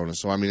Sports Arizona.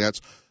 So I mean,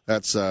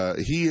 he's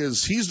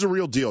the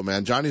real deal,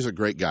 man. Johnny's a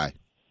great guy.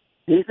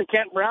 He's the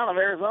Kent Brown of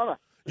Arizona.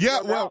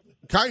 Yeah, well,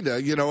 kind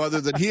of, other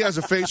than he has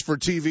a face for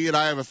TV and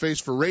I have a face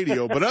for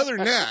radio. But other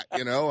than that,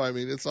 I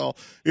mean, it's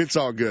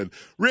all good.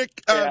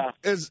 Rick,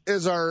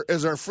 as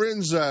our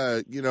friends,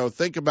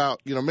 think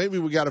about, maybe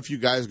we got a few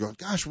guys going,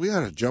 gosh, we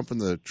ought to jump in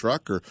the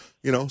truck or,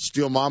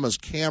 steal Mama's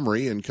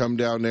Camry and come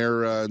down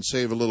there and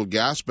save a little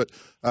gas. But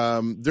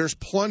there's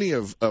plenty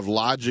of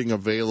lodging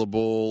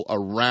available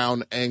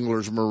around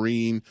Anglers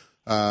Marine.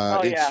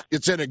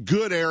 It's in a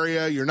good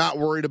area. You're not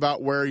worried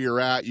about where you're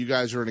at. You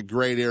guys are in a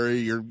great area.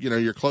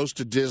 You're close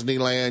to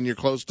Disneyland. You're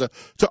close to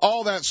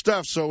all that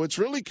stuff. So it's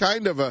really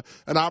kind of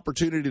an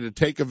opportunity to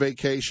take a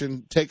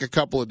vacation, take a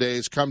couple of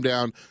days, come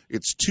down.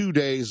 It's 2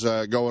 days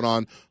going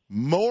on.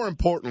 More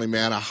importantly,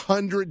 man,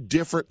 100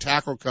 different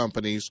tackle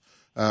companies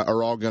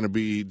are all going to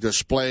be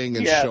displaying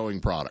and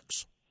showing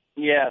products.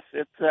 Yes,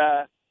 it's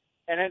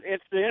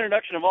it's the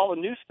introduction of all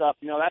the new stuff.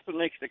 That's what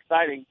makes it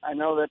exciting. I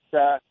know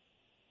that.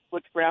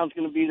 Butch Brown's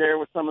going to be there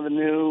with some of the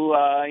new,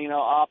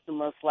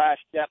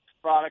 Optima/Depth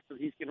products that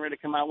he's getting ready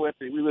to come out with.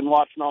 We've been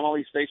watching on all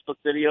these Facebook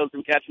videos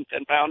and catching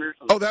 10-pounders.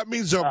 Oh, that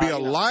means there'll be a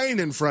line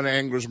in front of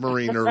Anglers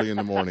Marine early in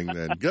the morning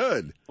then.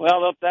 Good.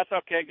 Well, that's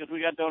okay because we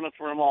got donuts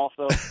for them all,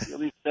 so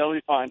they'll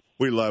be fine.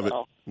 We love it.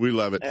 We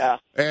love it. Yeah.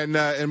 And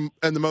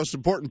the most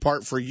important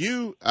part for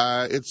you,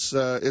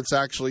 it's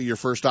actually your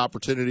first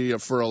opportunity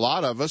for a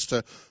lot of us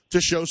to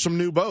show some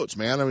new boats,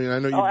 man. I mean, I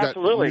know you've got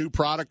new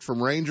product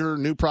from Ranger,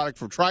 new product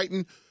from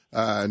Triton.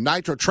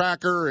 Nitro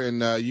Tracker,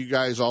 and you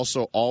guys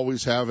also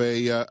always have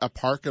a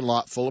parking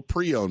lot full of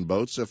pre-owned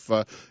boats if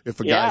a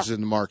guy's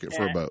in the market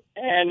for a boat.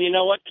 And you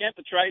know what, Kent?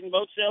 The Triton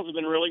boat sales have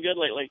been really good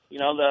lately.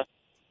 The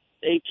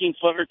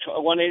 18-footer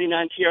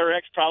 189 TRX,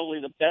 probably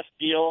the best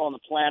deal on the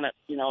planet,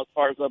 as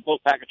far as the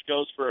boat package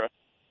goes for a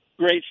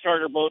great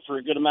starter boat for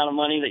a good amount of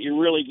money that you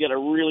really get a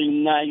really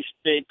nice,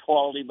 big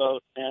quality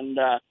boat. And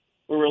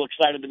we're real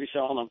excited to be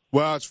selling them.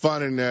 Well, it's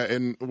fun,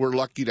 and we're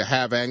lucky to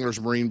have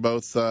Anglers Marine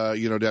both, down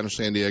in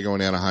San Diego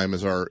and Anaheim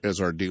as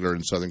our dealer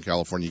in Southern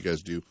California. You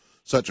guys do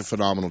such a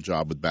phenomenal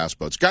job with bass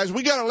boats. Guys,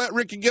 we got to let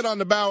Ricky get on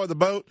the bow of the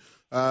boat.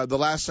 The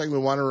last thing we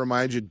want to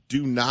remind you,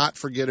 do not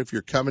forget if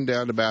you're coming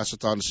down to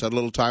Bassathon to set a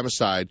little time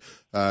aside,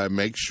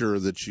 make sure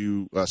that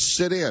you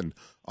sit in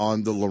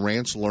on the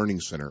Lawrence Learning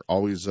Center.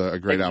 Always a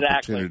great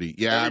opportunity.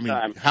 Yeah, Every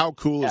time. How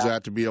cool is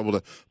that to be able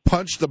to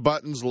punch the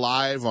buttons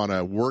live on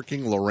a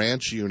working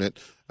Lawrence unit,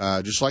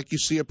 just like you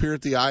see up here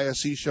at the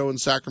ISE show in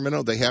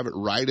Sacramento. They have it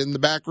right in the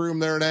back room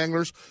there at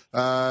Anglers.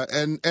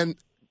 And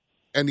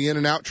the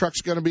In-N-Out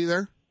truck's going to be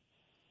there?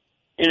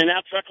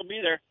 In-N-Out truck will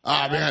be there.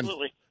 Ah, man.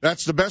 Absolutely.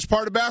 That's the best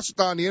part of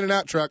Basseton, the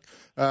In-N-Out truck.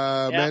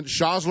 Man,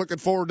 Shaw's looking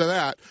forward to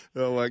that.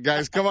 So,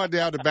 guys, come on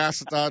down to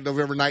Basseton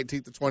November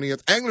 19th to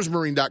 20th.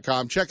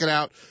 AnglersMarine.com. Check it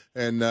out.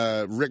 And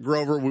Rick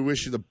Grover, we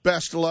wish you the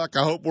best of luck.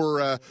 I hope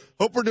we're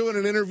doing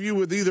an interview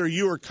with either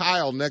you or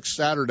Kyle next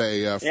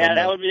Saturday. From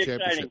that would be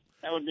exciting.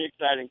 That would be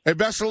exciting. Hey,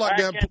 best of luck,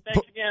 Dan.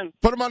 Thanks again.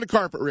 Put them on the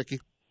carpet, Ricky.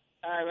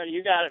 All right, buddy.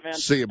 You got it, man.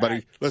 See you,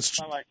 buddy.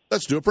 Right.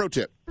 Let's do a pro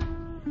tip.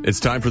 It's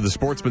time for the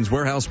Sportsman's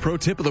Warehouse Pro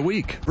Tip of the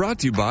Week, brought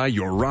to you by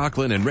your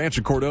Rockland and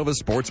Rancho Cordova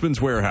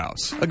Sportsman's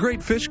Warehouse. A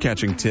great fish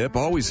catching tip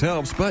always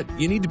helps, but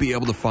you need to be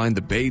able to find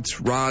the baits,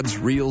 rods,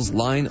 reels,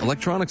 line,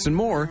 electronics, and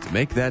more to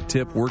make that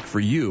tip work for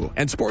you.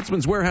 And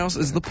Sportsman's Warehouse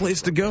is the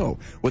place to go,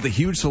 with a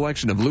huge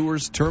selection of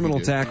lures, terminal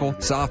tackle,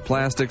 soft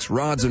plastics,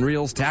 rods and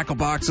reels, tackle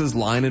boxes,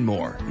 line, and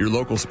more. Your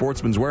local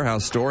Sportsman's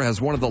Warehouse store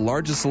has one of the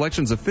largest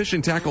selections of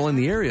fishing tackle in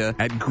the area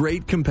at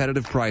great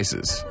competitive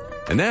prices.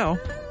 And now,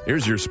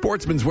 here's your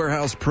Sportsman's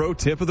Warehouse Pro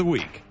Tip of the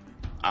Week.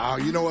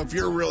 If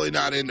you're really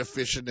not into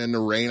fishing in the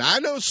rain, I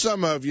know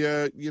some of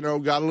you,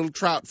 got a little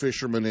trout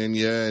fisherman in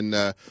you,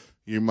 and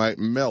you might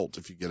melt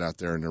if you get out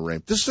there in the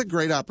rain. This is a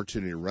great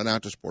opportunity to run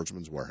out to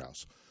Sportsman's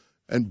Warehouse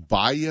and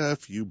buy you a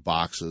few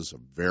boxes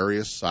of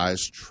various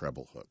size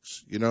treble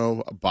hooks.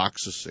 A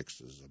box of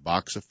 6s, a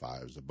box of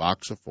 5s, a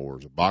box of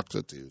 4s, a box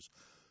of 2s.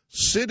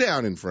 Sit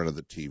down in front of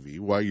the TV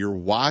while you're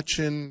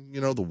watching,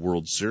 the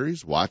World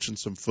Series, watching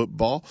some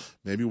football,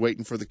 maybe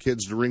waiting for the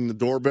kids to ring the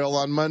doorbell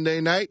on Monday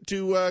night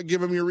to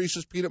give them your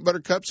Reese's Peanut Butter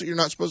Cups that you're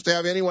not supposed to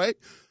have anyway.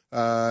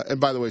 And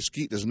by the way,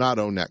 Skeet does not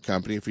own that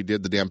company. If he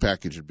did, the damn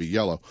package would be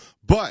yellow.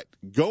 But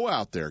go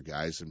out there,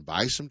 guys, and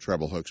buy some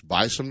treble hooks,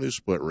 buy some new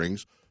split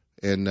rings,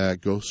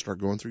 and go start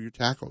going through your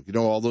tackle.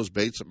 All those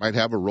baits that might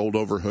have a rolled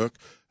over hook.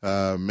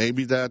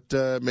 Maybe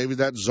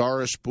that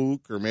Zara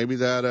spook, or maybe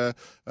that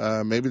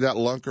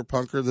lunker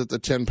punker that the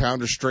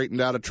 10-pounder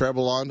straightened out a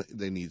treble on.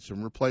 They need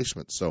some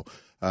replacements. So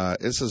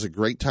this is a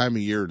great time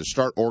of year to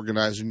start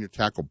organizing your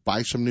tackle.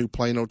 Buy some new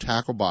Plano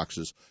tackle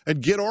boxes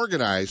and get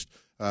organized,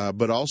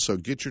 but also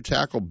get your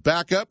tackle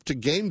back up to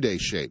game day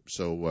shape.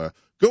 So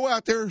go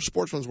out there.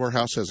 Sportsman's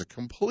Warehouse has a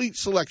complete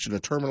selection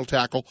of terminal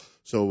tackle.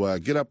 So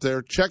get up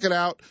there, check it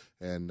out,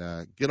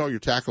 and get all your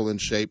tackle in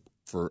shape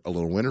for a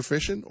little winter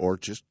fishing or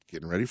just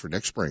getting ready for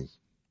next spring.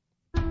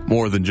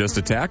 More than just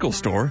a tackle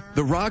store,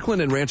 the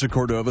Rockland and Rancho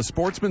Cordova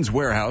Sportsman's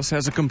Warehouse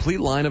has a complete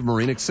line of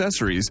marine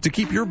accessories to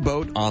keep your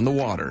boat on the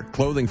water.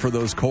 Clothing for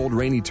those cold,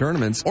 rainy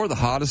tournaments or the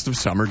hottest of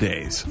summer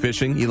days.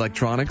 Fishing,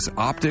 electronics,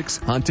 optics,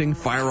 hunting,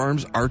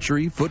 firearms,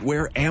 archery,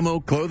 footwear, ammo,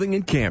 clothing,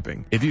 and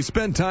camping. If you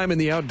spend time in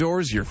the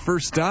outdoors, your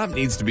first stop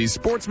needs to be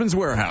Sportsman's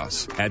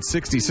Warehouse at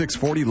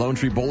 6640 Lone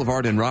Tree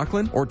Boulevard in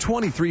Rockland or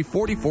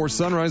 2344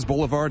 Sunrise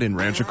Boulevard in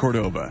Rancho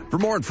Cordova. For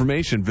more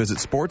information, visit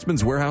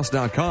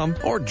sportsmanswarehouse.com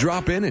or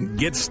drop in and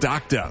get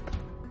stocked up.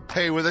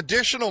 Hey, with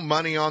additional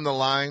money on the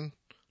line,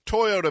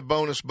 Toyota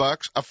bonus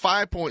bucks, a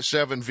 5.7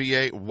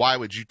 V8, why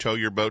would you tow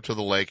your boat to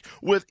the lake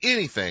with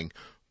anything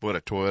but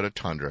a Toyota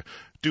Tundra?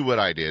 Do what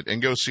I did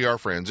and go see our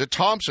friends at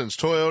Thompson's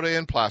Toyota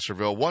in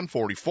Placerville,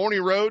 140 Forney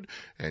Road,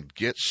 and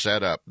get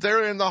set up.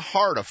 They're in the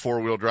heart of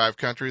four-wheel drive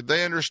country.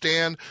 They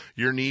understand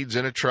your needs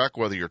in a truck,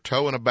 whether you're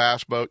towing a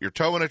bass boat, you're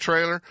towing a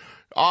trailer,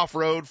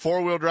 off-road,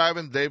 four-wheel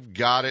driving, they've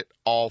got it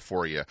all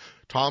for you.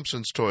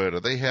 Thompson's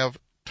Toyota, they have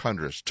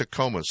Tundras,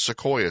 Tacomas,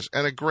 Sequoias,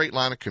 and a great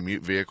line of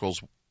commute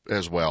vehicles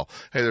as well.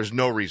 Hey, there's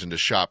no reason to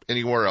shop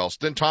anywhere else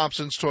than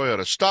Thompson's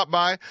Toyota. Stop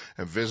by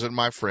and visit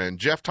my friend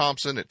Jeff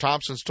Thompson at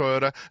Thompson's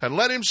Toyota and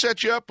let him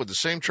set you up with the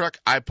same truck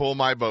I pull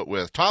my boat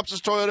with.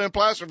 Thompson's Toyota in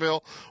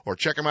Placerville, or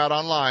check him out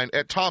online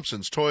at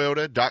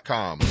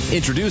thompsonstoyota.com.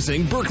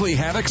 Introducing Berkley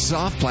Havoc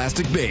Soft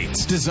Plastic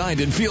Baits,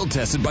 designed and field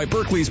tested by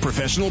Berkley's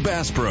professional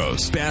bass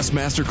pros.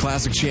 Bassmaster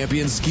Classic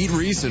champions Skeet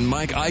Reese and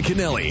Mike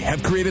Iaconelli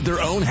have created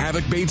their own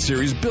Havoc bait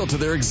series built to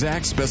their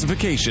exact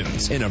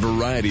specifications in a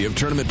variety of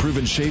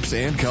tournament-proven shapes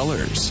and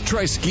colors.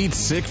 Try Skeet's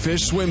Sick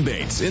Fish swim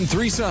baits in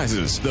 3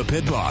 sizes, the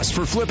Pit Boss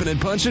for flipping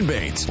and punching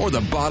baits, or the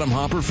Bottom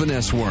Hopper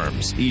finesse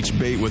worms, each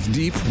bait with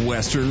deep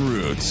western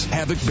roots.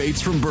 Havoc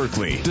baits from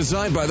Berkley,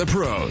 designed by the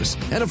pros,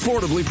 and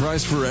affordably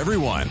priced for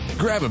everyone.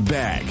 Grab a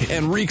bag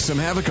and wreak some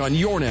havoc on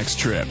your next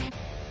trip.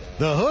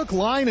 The Hook,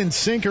 Line, and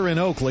Sinker in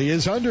Oakley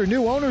is under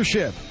new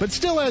ownership, but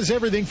still has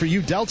everything for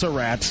you Delta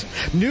rats.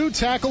 New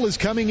tackle is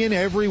coming in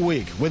every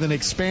week with an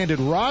expanded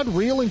rod,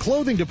 reel, and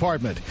clothing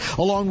department,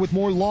 along with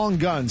more long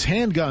guns,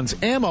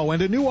 handguns, ammo,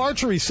 and a new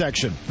archery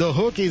section. The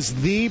Hook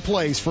is the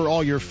place for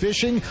all your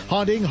fishing,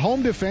 hunting,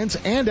 home defense,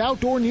 and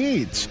outdoor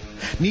needs.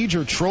 Need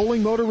your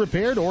trolling motor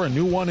repaired or a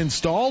new one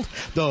installed?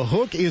 The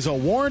Hook is a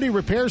warranty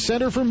repair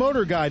center for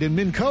Motor Guide in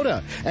Minn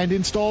Kota and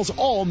installs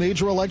all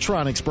major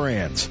electronics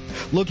brands.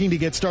 Looking to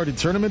get started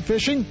tournament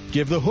fishing?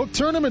 Give the Hook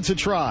Tournaments a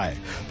try.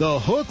 The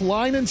Hook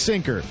Line and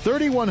Sinker,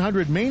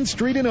 3100 Main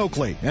Street in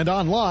Oakley, and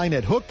online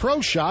at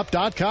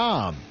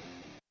hookproshop.com.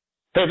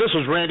 Hey, this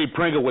is Randy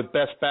Pringle with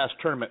Best Bass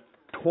Tournament.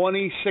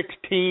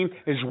 2016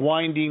 is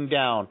winding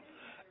down,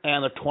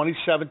 and the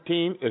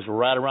 2017 is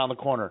right around the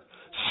corner.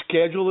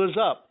 Schedule is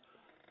up.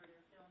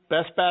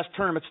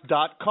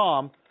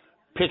 BestBassTournaments.com.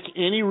 Pick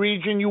any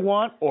region you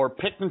want or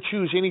pick and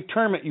choose any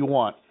tournament you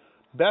want.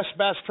 Best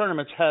Bass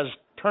Tournaments has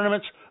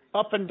tournaments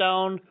up and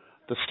down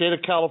the state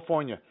of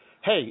California.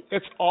 Hey,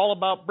 it's all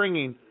about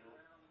bringing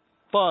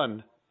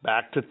fun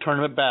back to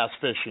tournament bass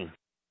fishing.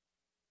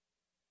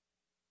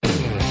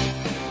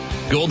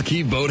 Gold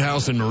Key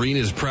Boathouse and Marine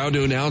is proud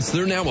to announce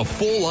they're now a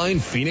full-line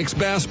Phoenix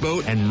Bass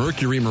Boat and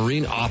Mercury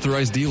Marine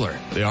authorized dealer.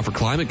 They offer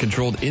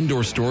climate-controlled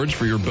indoor storage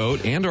for your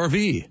boat and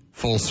RV,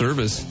 full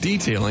service,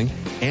 detailing,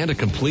 and a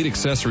complete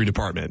accessory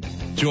department.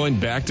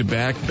 Join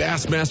back-to-back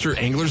Bassmaster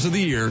Anglers of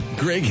the Year,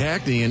 Greg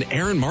Hackney and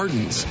Aaron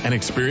Martins, and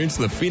experience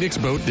the Phoenix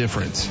boat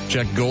difference.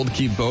 Check Gold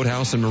Key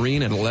Boathouse and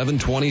Marine at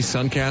 1120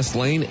 Suncast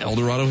Lane, El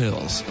Dorado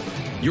Hills.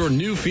 Your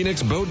new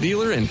Phoenix boat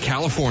dealer in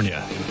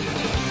California.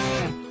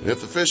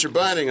 If the fish are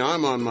biting,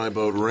 I'm on my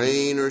boat,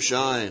 rain or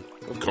shine.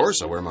 Of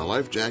course, I wear my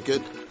life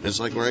jacket. It's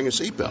like wearing a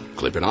seatbelt.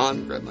 Clip it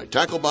on, grab my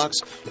tackle box,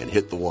 and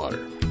hit the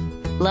water.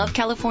 Love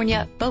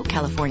California, Boat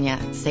California,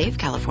 Save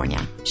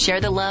California.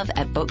 Share the love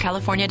at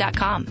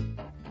BoatCalifornia.com.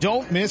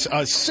 Don't miss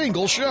a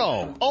single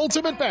show.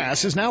 Ultimate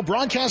Bass is now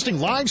broadcasting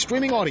live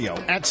streaming audio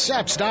at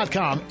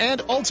seps.com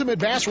and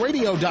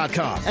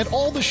ultimatebassradio.com. And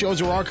all the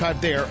shows are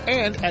archived there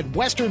and at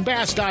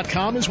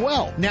westernbass.com as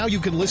well. Now you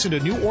can listen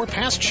to new or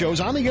past shows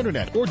on the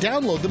internet or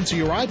download them to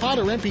your iPod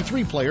or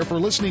MP3 player for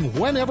listening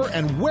whenever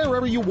and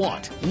wherever you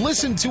want.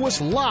 Listen to us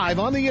live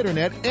on the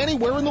internet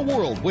anywhere in the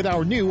world with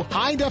our new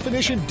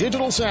high-definition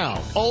digital sound.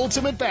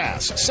 Ultimate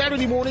Bass,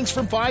 Saturday mornings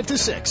from 5 to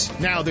 6.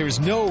 Now there's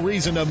no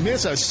reason to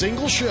miss a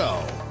single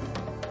show.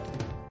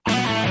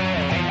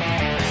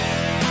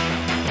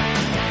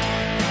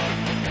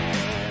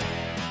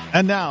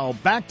 And now,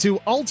 back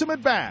to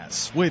Ultimate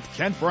Bass with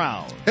Kent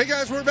Brown. Hey,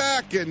 guys, we're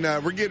back, and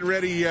we're getting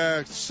ready.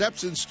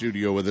 Sepp's in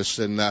studio with us,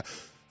 and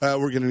we're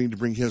going to need to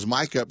bring his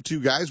mic up, too,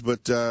 guys.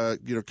 But,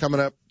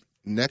 coming up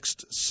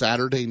next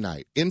Saturday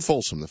night in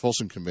Folsom, the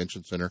Folsom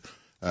Convention Center,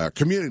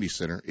 Community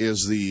Center,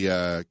 is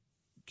the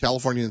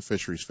California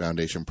Fisheries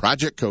Foundation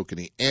Project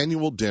Kokanee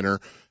annual dinner.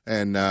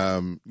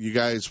 And you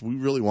guys, we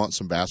really want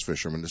some bass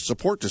fishermen to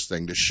support this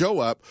thing, to show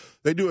up.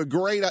 They do a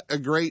great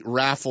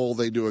raffle.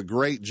 They do a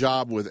great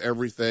job with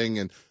everything.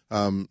 And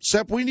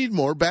Sepp, we need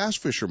more bass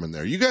fishermen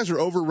there. You guys are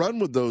overrun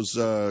with those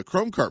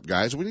chrome carp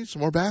guys. We need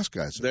some more bass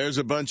guys. There's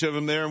a bunch of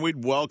them there, and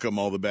we'd welcome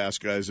all the bass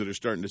guys that are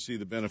starting to see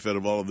the benefit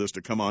of all of this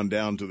to come on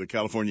down to the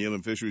California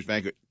Inland Fisheries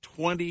Banquet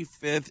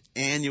 25th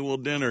annual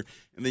dinner.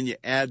 And then you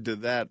add to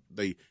that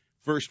the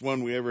first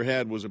one we ever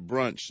had was a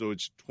brunch, so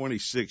it's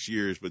 26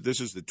 years. But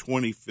this is the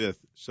 25th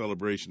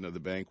celebration of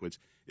the banquets.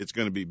 It's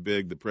going to be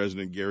big. The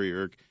president, Gary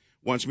Irk,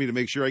 wants me to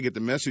make sure I get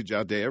the message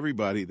out to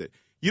everybody that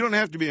you don't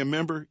have to be a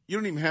member. You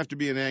don't even have to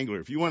be an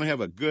angler. If you want to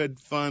have a good,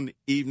 fun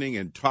evening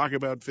and talk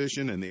about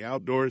fishing and the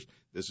outdoors,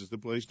 this is the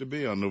place to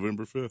be on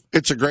November 5th.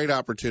 It's a great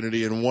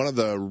opportunity, and one of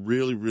the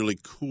really, really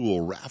cool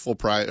raffle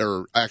prize,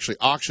 or actually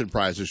auction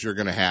prizes you're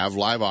going to have,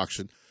 live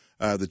auction,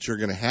 that you're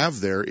going to have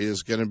there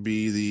is going to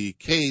be the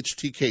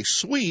KHTK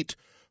suite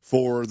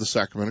for the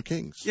Sacramento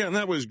Kings. Yeah, and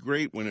that was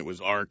great when it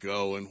was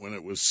Arco and when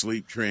it was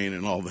Sleep Train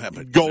and all that.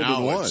 But Golden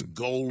now One. It's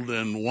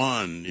Golden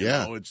One. You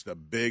know, it's the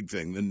big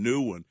thing, the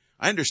new one.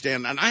 I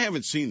understand, and I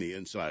haven't seen the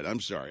inside. I'm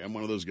sorry. I'm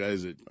one of those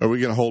guys that... Are we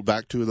going to hold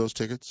back 2 of those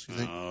tickets, you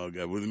think? Oh,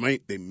 God. Well,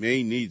 they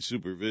may need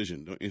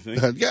supervision, don't you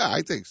think? Yeah,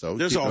 I think so.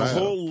 There's a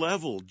whole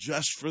level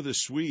just for the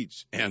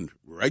suites, and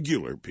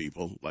regular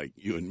people like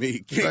you and me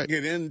can't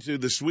get into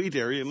the suite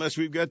area unless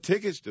we've got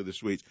tickets to the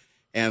suites.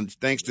 And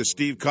thanks to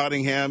Steve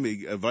Cottingham,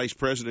 the vice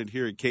president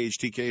here at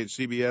KHTK at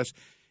CBS,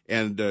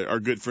 and our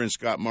good friend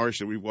Scott Marsh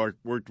that we've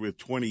worked with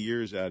 20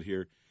 years out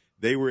here,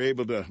 they were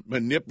able to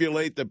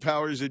manipulate the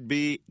powers that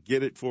be,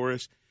 get it for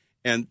us.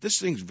 And this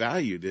thing's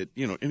valued at,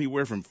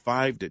 anywhere from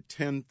 $5,000 to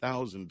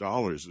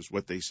 $10,000 is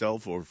what they sell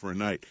for a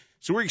night.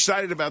 So we're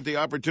excited about the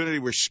opportunity.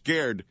 We're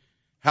scared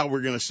how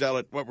we're going to sell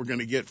it, what we're going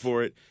to get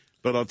for it.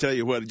 But I'll tell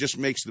you what, it just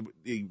makes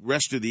the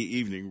rest of the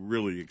evening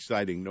really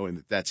exciting knowing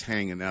that that's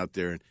hanging out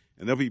there.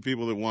 And there'll be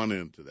people that want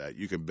into that.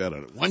 You can bet on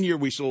it. One year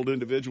we sold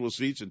individual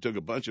seats and took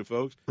a bunch of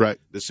folks. Right.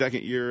 The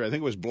second year, I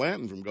think it was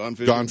Blanton from Gone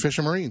Fishing. Gone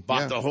Fishing Marine.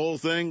 Bought the whole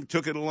thing,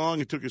 took it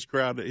along, and took his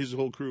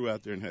whole crew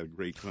out there and had a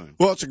great time.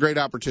 Well, it's a great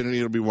opportunity.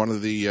 It'll be one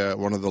of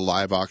the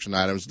live auction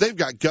items. They've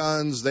got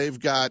guns, they've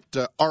got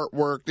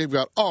artwork, they've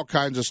got all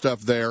kinds of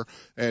stuff there.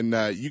 And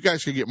you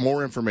guys can get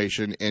more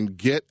information and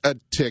get a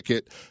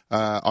ticket.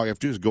 All you have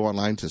to do is go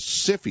online to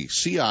CIFFI,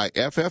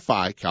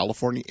 CIFFI,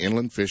 California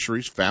Inland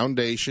Fisheries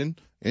Foundation.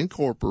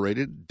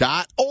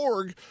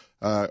 FishingIncorporated.org.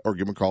 Or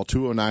give them a call,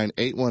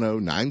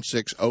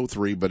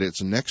 209-810-9603. But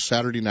it's next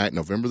Saturday night,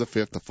 November the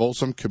 5th, the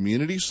Folsom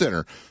Community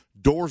Center.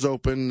 Doors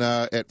open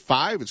at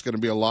 5. It's going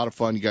to be a lot of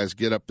fun. You guys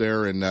get up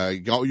there, and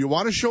you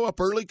want to show up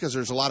early because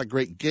there's a lot of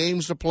great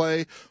games to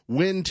play,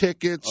 win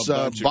tickets,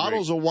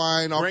 bottles of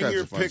wine, all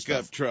kinds of fun stuff. Bring your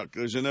pickup truck.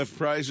 There's enough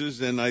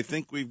prizes, and I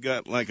think we've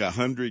got like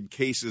 100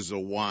 cases of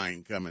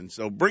wine coming.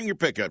 So bring your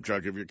pickup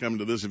truck if you're coming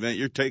to this event.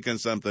 You're taking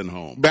something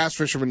home. Bass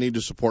fishermen need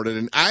to support it.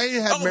 And I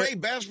have hey,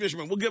 bass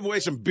fishermen, we'll give away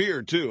some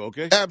beer, too,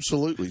 okay?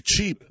 Absolutely.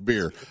 Cheap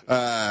beer.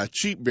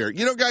 Cheap beer.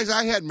 You know, guys,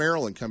 I had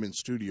Marilyn come in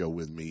studio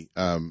with me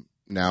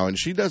now, and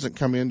she doesn't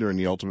come in during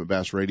the Ultimate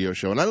Bass Radio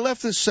Show. And I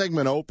left this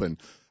segment open.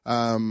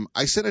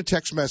 I sent a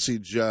text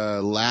message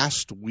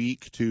last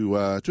week to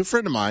a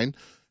friend of mine,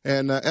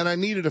 and I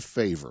needed a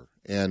favor.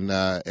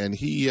 And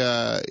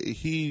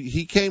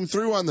he came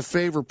through on the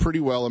favor pretty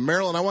well. And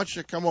Marilyn, I want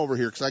you to come over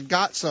here because I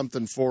got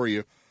something for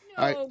you.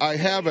 I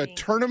have a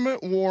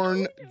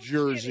tournament-worn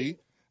jersey.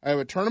 I have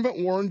a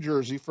tournament-worn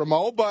jersey from my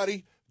old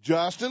buddy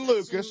Justin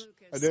Lucas.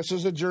 This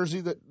is a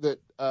jersey that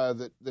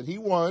he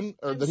won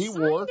or that he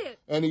wore,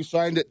 and he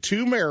signed it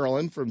to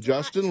Maryland from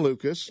Justin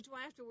Lucas. Do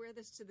I have to wear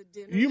this to the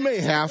dinner? You may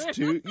have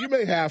to. You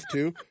may have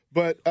to.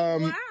 But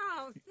wow,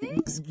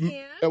 thanks,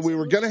 Ken. We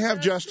were going to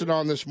have Justin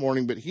on this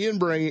morning, but he and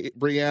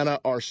Brianna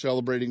are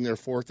celebrating their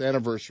 4th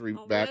anniversary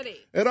back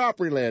at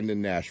Opryland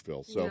in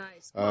Nashville. So,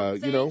 nice. Well,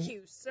 thank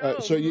you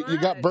so you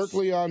got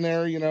Berkeley on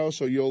there,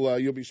 so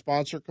you'll be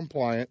sponsor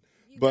compliant.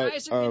 You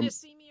guys are going to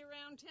see me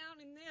around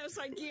town in this,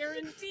 I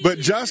guarantee. But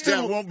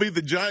Justin, it won't be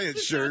the Giant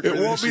shirt. It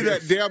won't be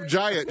that damn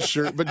Giant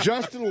shirt. But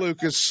Justin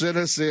Lucas sent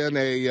us in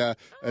an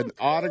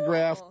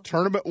autographed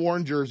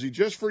tournament-worn jersey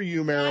just for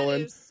you,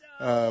 Marilyn.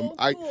 Cool.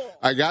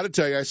 I got to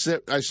tell you, I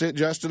sent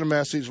Justin a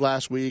message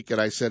last week, and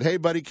I said, "Hey,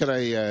 buddy,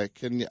 I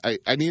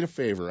need a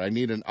favor. I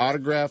need an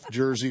autographed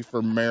jersey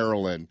for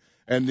Marilyn."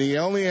 And the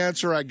only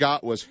answer I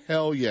got was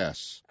hell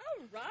yes.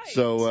 Oh, right.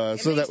 So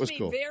that was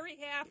cool. Very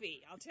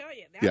happy. I'll tell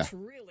you, that's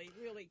really,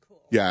 really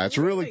cool. Yeah, it's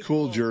a really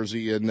cool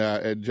jersey,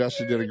 and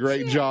Justin did a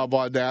great job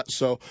on that.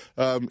 So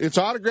it's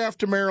autographed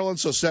to Marilyn,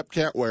 so Sepp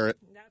can't wear it.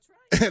 That's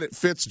right. And it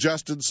fits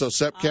Justin, so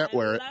Sepp can't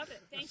wear it. I love it.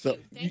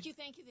 Thank you.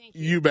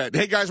 You bet.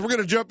 Hey, guys, we're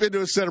going to jump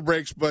into a set of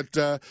breaks, but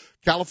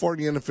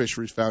California and the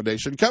Fisheries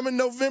Foundation coming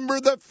November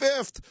the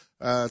 5th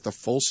at the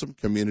Folsom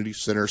Community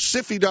Center.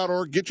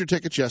 SIFI.org. Get your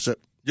tickets, yes, it.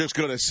 Just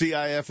go to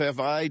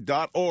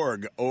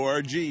CIFFI.org,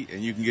 O-R-G,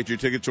 and you can get your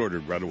tickets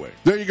ordered right away.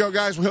 There you go,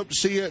 guys. We hope to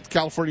see you at the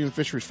California and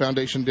Fisheries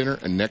Foundation dinner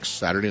and next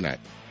Saturday night.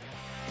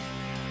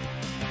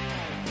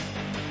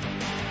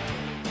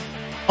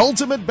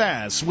 Ultimate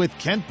Bass with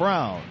Kent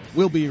Brown.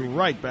 We'll be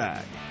right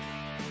back.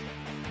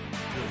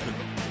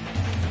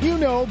 You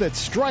know that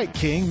Strike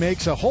King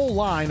makes a whole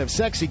line of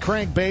sexy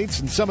crankbaits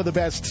and some of the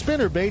best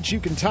spinner baits you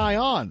can tie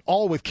on,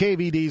 all with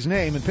KVD's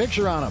name and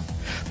picture on them.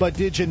 But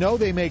did you know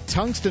they make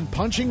tungsten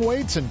punching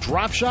weights and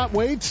drop shot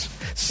weights?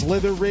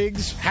 Slither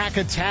rigs, hack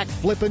attack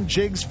flippin'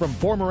 jigs from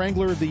former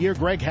Angler of the Year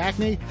Greg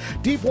Hackney,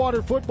 deep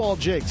water football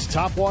jigs,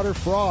 top water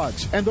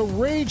frogs, and the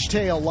Rage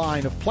Tail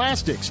line of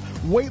plastics,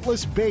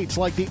 weightless baits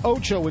like the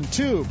Ocho and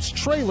tubes,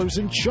 trailers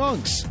and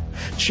chunks.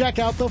 Check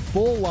out the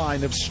full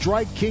line of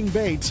Strike King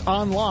baits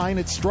online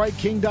at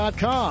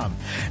StrikeKing.com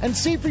and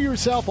see for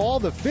yourself all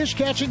the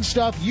fish-catching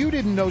stuff you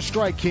didn't know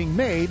Strike King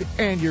made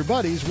and your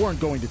buddies weren't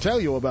going to tell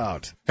you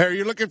about. Hey, are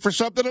you looking for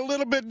something a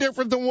little bit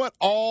different than what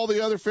all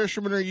the other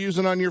fishermen are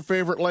using on your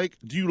favorite lake?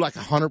 Do you like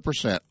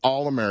 100%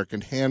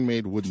 all-American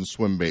handmade wooden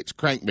swim baits,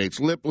 crankbaits,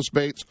 lipless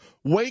baits,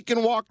 wake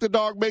and walk the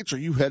dog baits? Are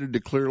you headed to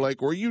Clear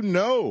Lake where you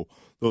know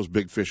those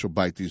big fish will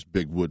bite these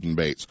big wooden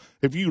baits?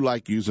 If you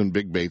like using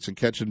big baits and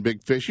catching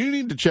big fish, you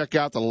need to check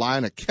out the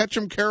line of Catch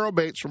 'em Caro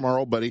baits from our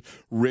old buddy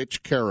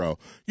Rich Caro.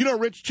 You know,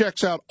 Rich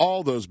checks out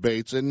all those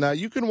baits, and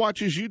you can watch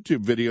his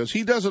YouTube videos.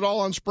 He does it all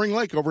on Spring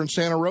Lake over in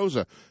Santa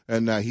Rosa,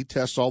 and he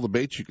tests all the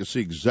baits. You can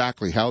see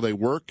exactly how they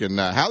work and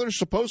how they're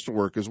supposed to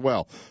work as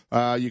well.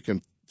 You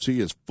can see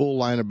his full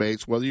line of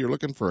baits, whether you're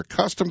looking for a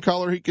custom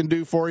color he can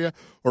do for you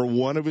or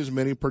one of his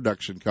many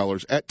production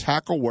colors at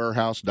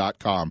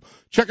tacklewarehouse.com.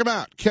 Check him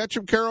out. Catch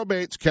 'em Caro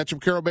Baits,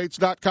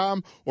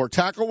 catchemcarobaits.com or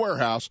Tackle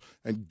Warehouse,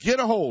 and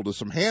get a hold of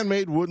some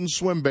handmade wooden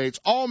swim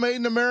baits, all made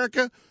in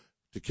America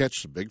to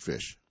catch some big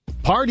fish.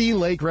 Pardee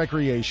Lake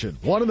Recreation,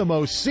 one of the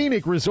most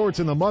scenic resorts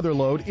in the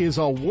Motherlode, is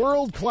a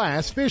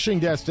world-class fishing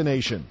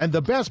destination. And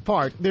the best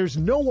part, there's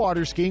no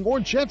water skiing or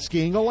jet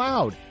skiing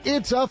allowed.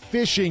 It's a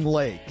fishing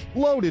lake,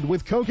 loaded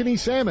with kokanee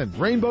salmon,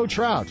 rainbow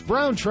trout,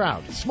 brown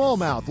trout,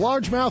 smallmouth,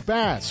 largemouth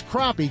bass,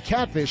 crappie,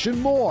 catfish,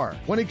 and more.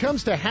 When it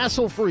comes to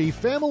hassle-free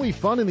family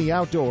fun in the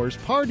outdoors,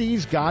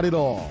 Pardee's got it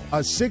all.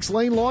 A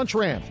 6-lane launch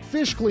ramp,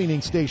 fish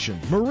cleaning station,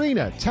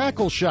 marina,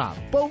 tackle shop,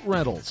 boat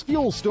rentals,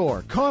 fuel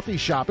store, coffee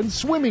shop, and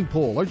swimming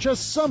pool are just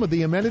just some of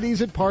the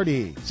amenities at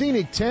Pardee.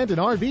 Scenic tent and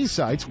RV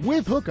sites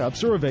with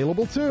hookups are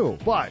available too.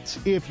 But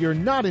if you're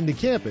not into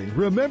camping,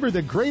 remember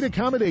the great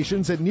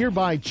accommodations at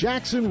nearby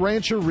Jackson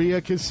Rancheria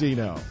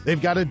Casino.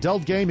 They've got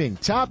adult gaming,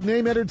 top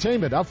name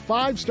entertainment, a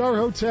 5-star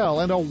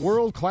hotel, and a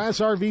world-class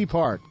RV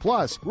park.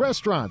 Plus,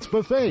 restaurants,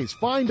 buffets,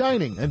 fine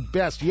dining, and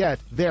best yet,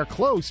 they're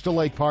close to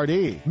Lake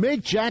Pardee.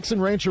 Make Jackson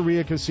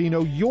Rancheria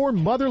Casino your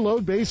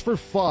motherlode base for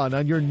fun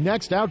on your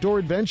next outdoor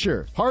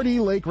adventure.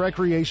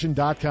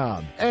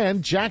 PardeeLakeRecreation.com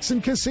and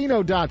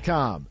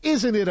JacksonCasino.com.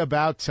 Isn't it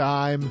about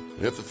time?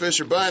 If the fish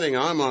are biting,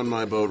 I'm on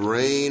my boat,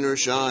 rain or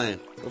shine.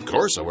 Of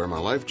course, I wear my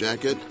life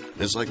jacket.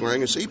 It's like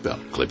wearing a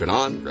seatbelt. Clip it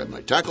on, grab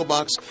my tackle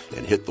box,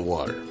 and hit the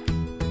water.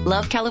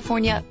 Love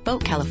California,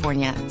 Boat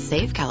California,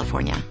 Save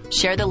California.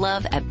 Share the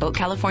love at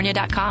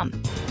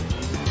BoatCalifornia.com.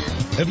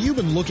 Have you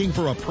been looking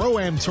for a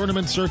Pro-Am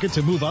tournament circuit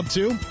to move up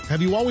to?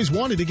 Have you always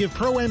wanted to give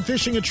Pro-Am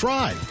fishing a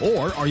try?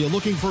 Or are you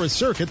looking for a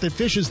circuit that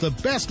fishes the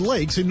best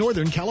lakes in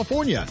Northern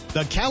California?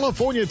 The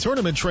California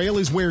Tournament Trail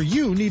is where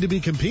you need to be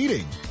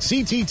competing.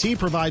 CTT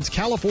provides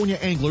California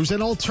anglers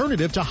an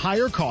alternative to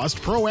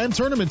higher-cost Pro-Am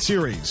tournament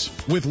series.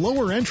 With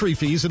lower entry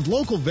fees and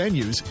local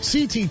venues,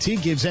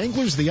 CTT gives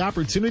anglers the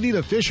opportunity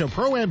to fish a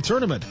Pro-Am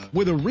tournament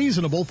with a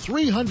reasonable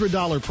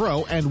 $300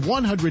 pro and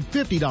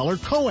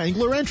 $150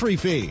 co-angler entry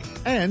fee.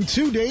 And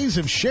 2 days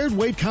of shared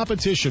weight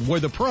competition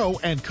where the pro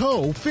and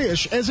co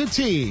fish as a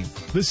team.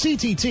 The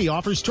CTT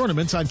offers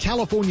tournaments on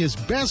California's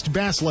best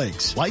bass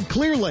lakes like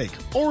Clear Lake,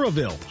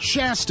 Oroville,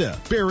 Shasta,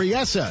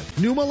 Berryessa,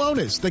 New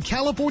Melones, the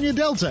California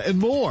Delta, and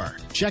more.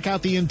 Check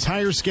out the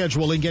entire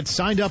schedule and get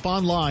signed up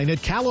online at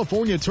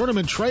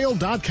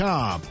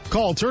CaliforniaTournamentTrail.com.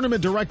 Call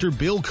Tournament Director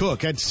Bill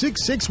Cook at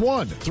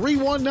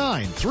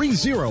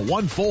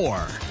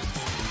 661-319-3014.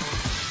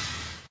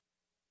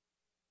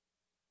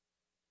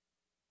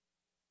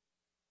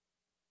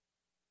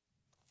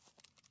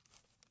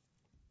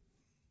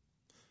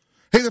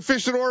 Hey, the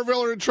fish at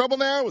Oroville are in trouble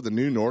now with the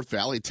new North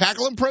Valley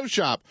Tackle and Pro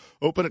Shop,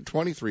 open at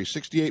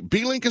 2368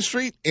 B. Lincoln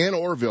Street in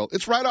Oroville.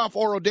 It's right off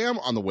Oro Dam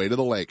on the way to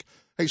the lake.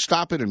 Hey,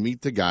 stop in and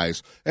meet the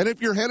guys. And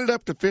if you're headed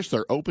up to fish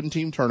their open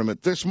team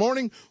tournament this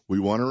morning,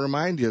 we want to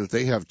remind you that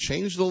they have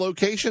changed the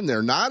location.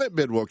 They're not at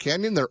Bidwell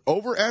Canyon. They're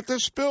over at the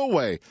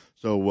Spillway.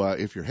 So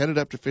if you're headed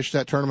up to fish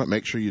that tournament,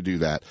 make sure you do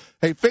that.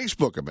 Hey,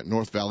 Facebook them at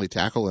North Valley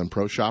Tackle and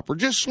Pro Shop, or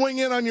just swing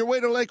in on your way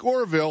to Lake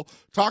Oroville.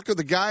 Talk to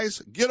the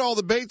guys. Get all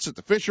the baits that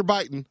the fish are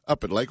biting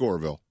up at Lake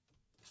Oroville.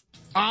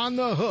 On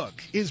the Hook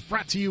is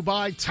brought to you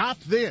by Top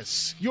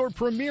This, your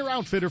premier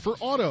outfitter for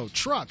auto,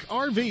 truck,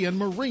 RV, and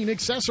marine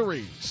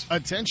accessories.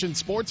 Attention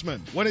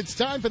sportsmen, when it's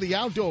time for the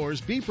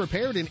outdoors, be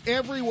prepared in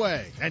every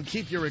way and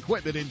keep your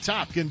equipment in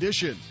top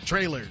condition.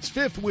 Trailers,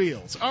 fifth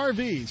wheels,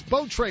 RVs,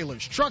 boat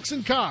trailers, trucks,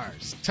 and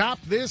cars. Top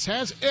This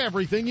has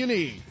everything you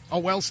need. A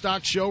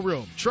well-stocked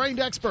showroom, trained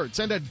experts,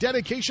 and a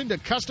dedication to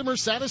customer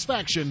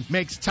satisfaction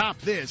makes Top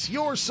This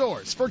your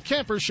source for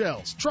camper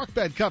shells, truck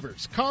bed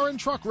covers, car and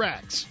truck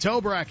racks,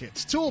 tow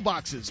brackets,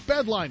 toolboxes,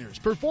 bed liners,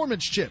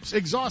 performance chips,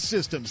 exhaust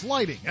systems,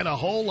 lighting, and a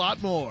whole lot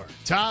more.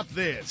 Top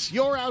This,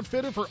 your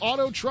outfitter for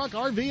auto, truck,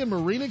 RV, and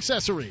marine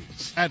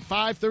accessories at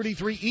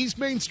 533 East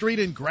Main Street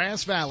in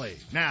Grass Valley.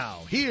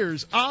 Now,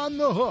 here's On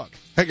the Hook.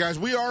 Hey, guys,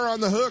 we are on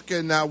the hook,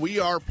 and we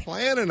are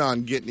planning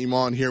on getting him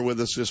on here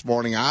with us this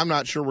morning. I'm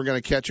not sure we're going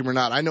to catch him or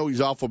not. I know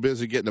he's awful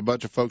busy getting a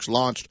bunch of folks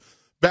launched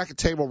back at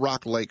Table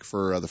Rock Lake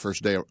for the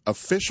first day of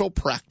official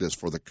practice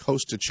for the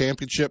Costa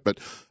Championship. But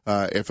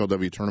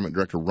FLW Tournament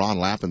Director Ron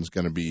Lappin's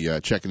going to be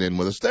checking in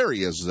with us. There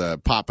he is,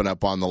 popping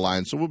up on the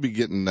line. So we'll be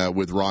getting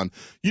with Ron.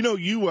 You know,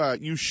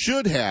 you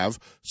should have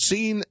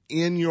seen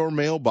in your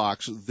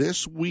mailbox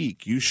this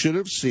week. You should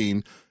have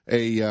seen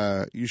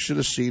a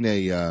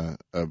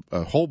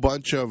whole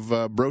bunch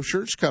of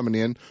brochures coming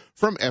in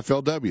from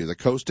FLW, the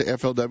Costa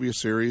FLW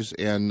Series,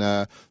 and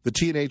the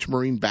T&H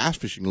Marine Bass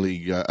Fishing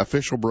League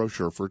official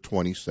brochure for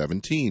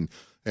 2017,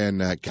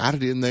 and got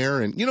it in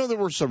there. And you know, there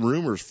were some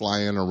rumors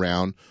flying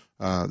around.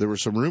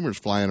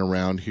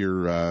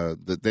 Here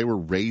that they were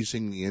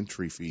raising the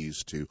entry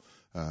fees to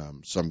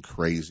some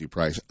crazy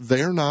price.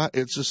 They're not.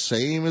 It's the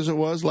same as it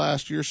was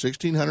last year,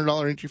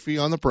 $1,600 entry fee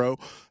on the pro.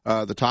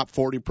 The top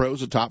 40 pros,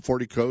 the top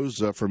 40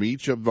 co's from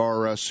each of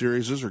our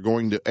series are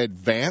going to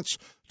advance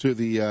to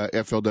the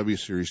FLW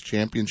Series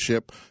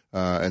Championship,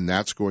 and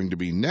that's going to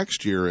be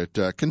next year at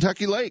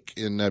Kentucky Lake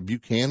in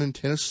Buchanan,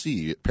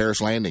 Tennessee, at Paris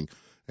Landing.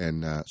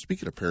 And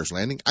speaking of Paris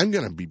Landing, I'm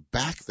going to be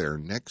back there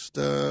next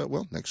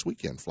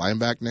weekend, flying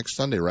back next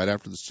Sunday right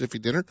after the Stiffy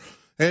dinner,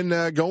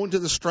 and going to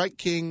the Strike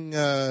King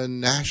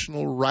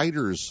National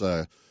Writers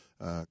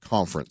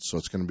Conference. So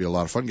it's going to be a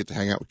lot of fun. Get to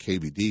hang out with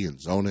KBD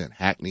and Zona and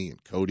Hackney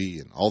and Cody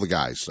and all the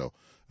guys. So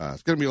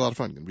it's going to be a lot of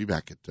fun. Going to be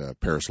back at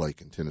Paris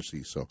Lake in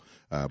Tennessee. So,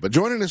 but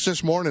joining us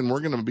this morning,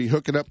 we're going to be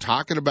hooking up,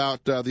 talking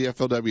about the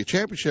FLW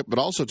Championship, but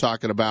also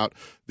talking about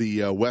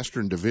the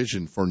Western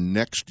Division for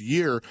next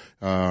year.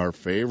 Our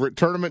favorite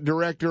tournament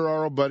director,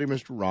 our old buddy,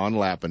 Mr. Ron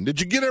Lappin.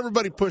 Did you get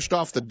everybody pushed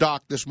off the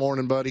dock this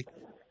morning, buddy?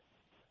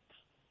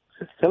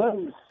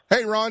 Hello.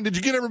 Hey, Ron, did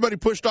you get everybody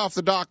pushed off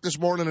the dock this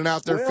morning and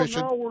out there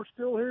fishing? No, we're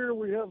still here.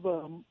 We have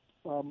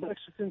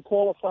Mexican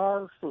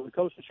qualifiers for the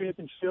Coastal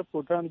Championship.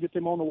 We're trying to get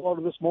them on the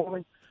water this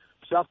morning.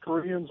 South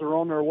Koreans are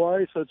on their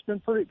way, so it's been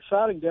pretty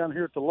exciting down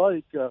here at the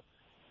lake.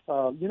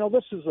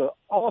 This is an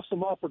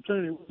awesome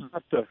opportunity. We've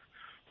got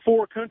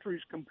 4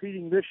 countries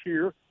competing this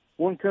year,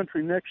 1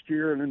 country next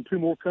year, and then 2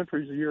 more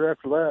countries the year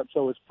after that.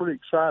 So it's pretty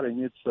exciting.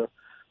 It's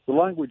the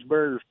language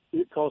barriers.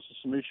 It caused us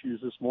some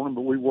issues this morning,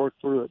 but we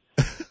worked through it.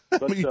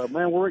 But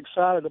man, we're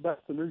excited about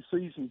the new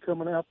season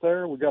coming out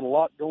there. We got a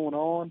lot going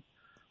on.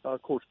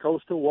 Of course,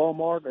 Coastal,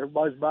 Walmart,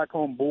 everybody's back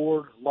on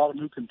board. A lot of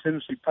new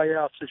contingency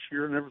payouts this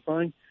year and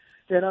everything.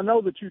 And I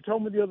know that you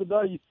told me the other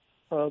day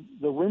the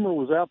rumor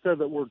was out there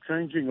that we're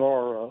changing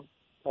our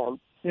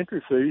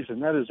entry fees,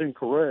 and that is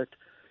incorrect.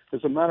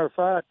 As a matter of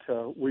fact,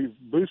 we've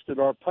boosted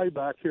our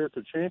payback here at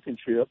the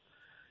championship,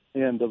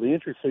 and the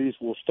entry fees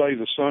will stay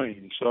the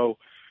same. So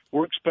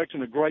we're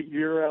expecting a great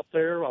year out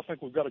there. I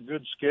think we've got a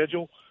good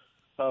schedule.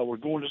 We're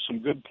going to some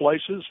good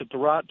places at the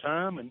right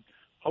time, and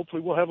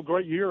hopefully we'll have a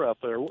great year out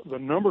there. The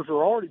numbers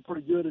are already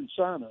pretty good in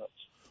sign-ups.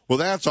 Well,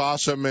 that's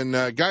awesome.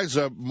 And guys,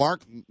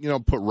 Mark,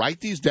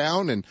 write these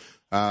down, and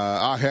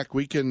heck,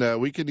 we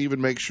can even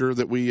make sure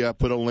that we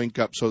put a link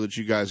up so that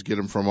you guys get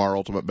them from our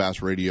Ultimate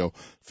Bass Radio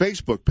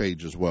Facebook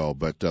page as well.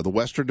 But the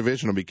Western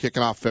Division will be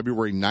kicking off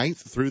February 9th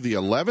through the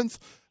 11th.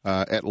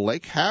 At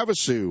Lake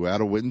Havasu out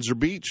of Windsor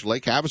Beach.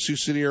 Lake Havasu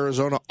City,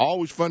 Arizona.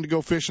 Always fun to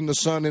go fish in the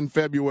sun in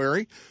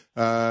February.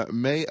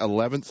 May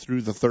 11th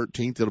through the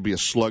 13th, it'll be a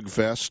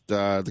slugfest.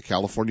 The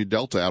California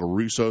Delta out of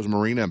Russo's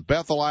Marina and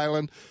Bethel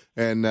Island.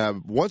 And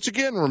once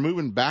again, we're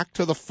moving back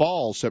to the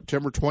fall,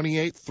 September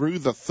 28th through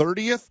the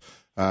 30th.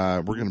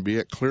 We're going to be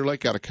at Clear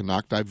Lake out of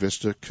Canocti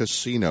Vista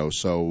Casino.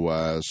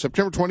 So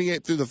September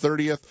 28th through the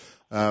 30th.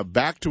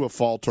 Back to a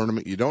fall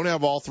tournament. You don't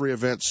have all 3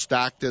 events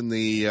stacked in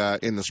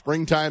the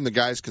springtime. The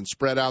guys can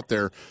spread out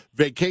their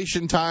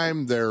vacation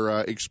time,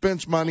 their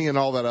expense money, and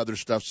all that other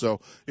stuff.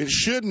 So it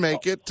should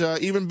make it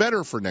even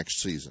better for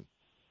next season.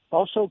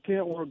 Also,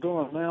 Kent, we're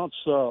going to announce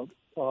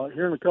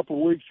here in a couple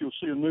of weeks, you'll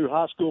see a new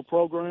high school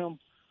program.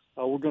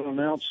 We're going to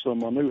announce a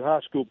new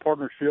high school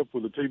partnership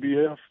with the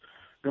TBF.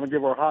 Going to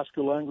give our high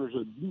school anglers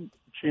a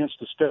chance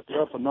to step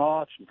up a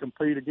notch and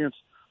compete against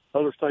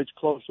other states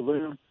close to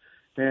them.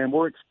 And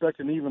we're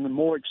expecting even a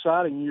more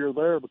exciting year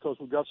there because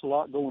we've got a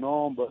lot going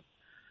on. But,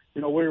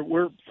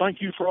 we're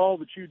thank you for all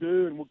that you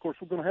do. And, of course,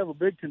 we're going to have a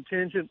big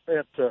contingent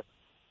at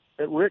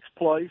Rick's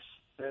place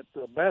at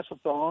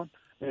Bassathon.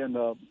 And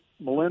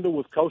Melinda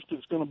with Costa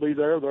is going to be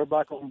there. They're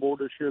back on board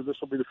this year. This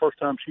will be the first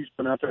time she's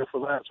been out there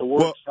for that. So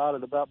we're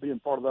excited about being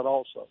part of that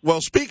also.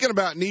 Well, speaking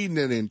about needing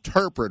an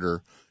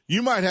interpreter,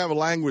 you might have a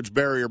language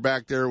barrier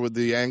back there with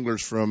the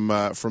anglers from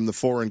the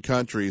foreign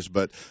countries,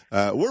 but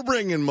we're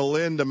bringing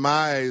Melinda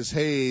Mize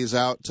Hayes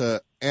out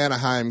to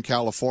Anaheim,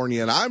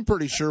 California, and I'm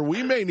pretty sure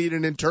we may need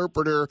an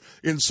interpreter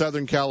in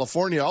Southern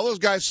California. All those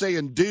guys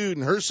saying dude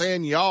and her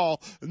saying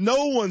y'all,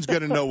 no one's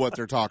going to know what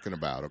they're talking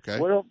about, okay?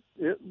 Well,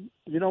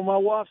 my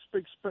wife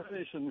speaks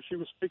Spanish, and she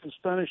was speaking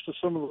Spanish to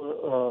some of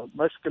the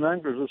Mexican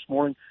anglers this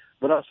morning,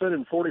 but I said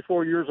in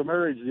 44 years of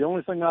marriage, the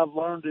only thing I've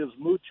learned is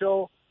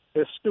mucho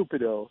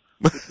estupido,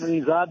 which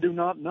means I do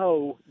not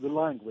know the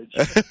language.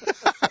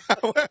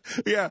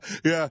 Yeah.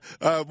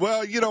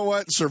 Well, you know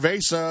what?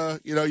 Cerveza,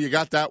 you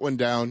got that one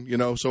down,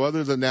 so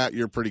other than that,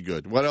 you're pretty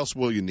good. What else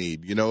will you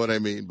need? You know what I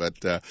mean?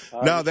 But,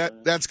 no,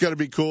 that's going to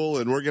be cool.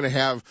 And we're going to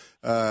have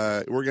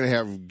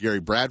Gary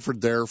Bradford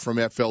there from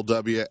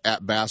FLW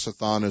at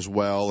Bassathon as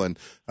well. And,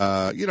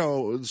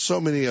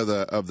 so many of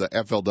the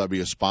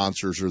FLW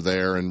sponsors are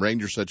there, and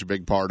Ranger's such a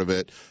big part of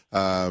it,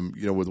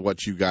 with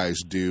what you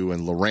guys do.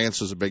 And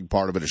Lawrence is a big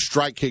part of it. And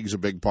Strike King's a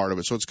big part of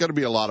it. So it's going to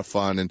be a lot of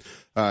fun. And,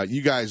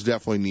 you guys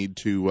definitely need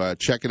to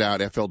check it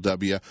out,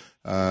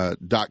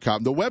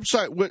 FLW.com. The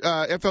website,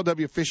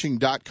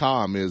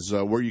 FLWfishing.com, is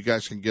where you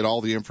guys can get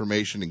all the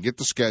information and get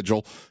the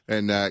schedule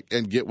and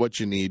get what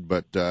you need.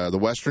 But the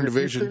Western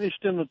Division, if you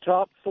finished in the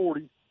top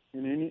 40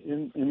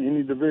 in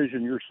any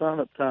division, your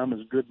sign-up time is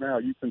good now.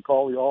 You can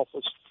call the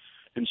office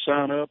and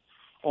sign up.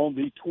 On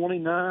the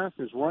 29th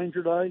is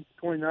Ranger Day,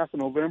 29th of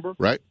November.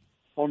 Right.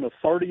 On the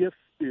 30th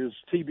is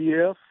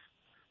TBF.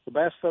 The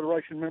Bass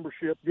Federation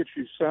membership gets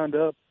you signed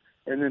up.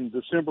 And then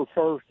December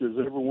 1st is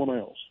everyone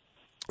else.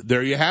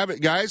 There you have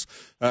it, guys.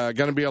 Going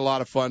to be a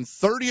lot of fun.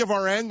 30 of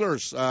our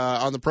anglers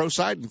on the pro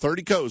side and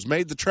 30 co's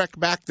made the trek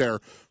back there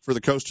for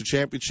the Coastal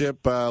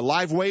Championship.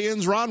 Live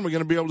weigh-ins, Ron. We're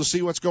going to be able to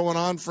see what's going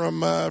on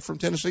from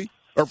Tennessee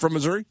or from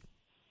Missouri.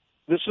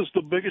 This is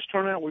the biggest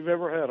turnout we've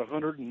ever had,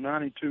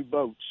 192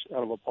 boats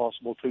out of a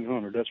possible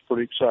 200. That's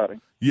pretty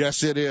exciting.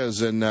 Yes, it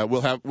is. And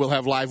we'll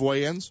have live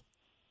weigh-ins.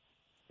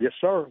 Yes,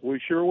 sir.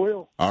 We sure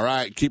will. All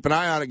right. Keep an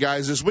eye on it,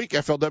 guys, this week.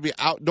 FLW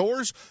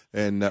Outdoors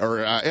or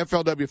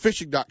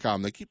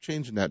FLWfishing.com. They keep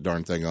changing that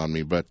darn thing on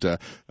me, but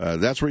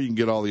that's where you can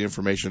get all the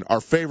information.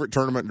 Our favorite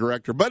tournament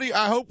director. Buddy,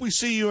 I hope we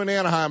see you in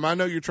Anaheim. I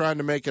know you're trying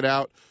to make it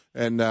out.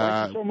 And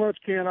thank you so much,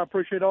 Ken. I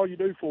appreciate all you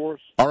do for us.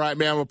 All right,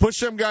 man. We'll push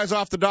them guys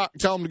off the dock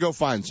and tell them to go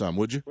find some,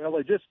 would you? Well,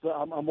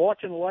 I'm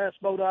watching the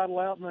last boat idle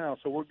out now,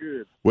 so we're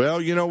good.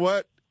 Well, you know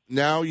what?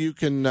 Now you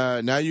can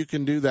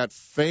do that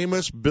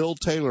famous Bill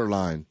Taylor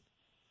line.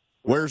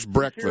 Where's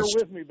breakfast? He's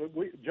here with me, but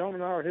Joan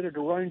and I are headed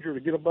to Ranger to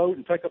get a boat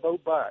and take a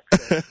boat back.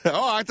 So.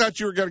 Oh, I thought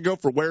you were going to go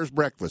for where's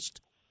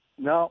breakfast.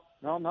 No,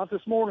 not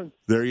this morning.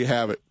 There you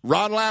have it.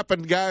 Ron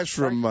Lappin, guys,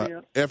 from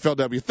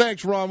FLW.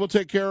 Thanks, Ron. We'll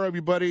take care of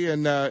you, buddy,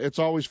 and it's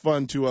always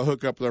fun to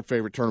hook up with our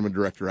favorite tournament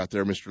director out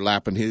there, Mr.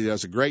 Lappin. He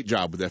does a great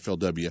job with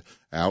FLW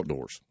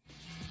Outdoors.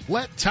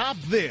 Let Top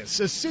This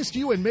assist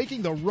you in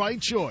making the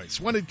right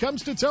choice when it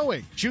comes to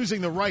towing.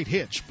 Choosing the right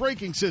hitch,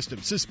 braking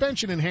system,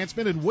 suspension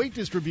enhancement, and weight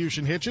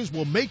distribution hitches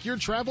will make your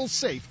travel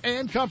safe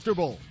and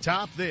comfortable.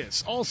 Top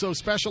This also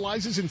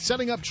specializes in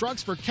setting up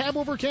trucks for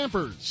cab-over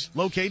campers.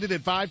 Located at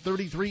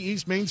 533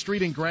 East Main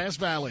Street in Grass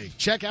Valley.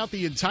 Check out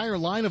the entire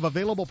line of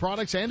available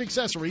products and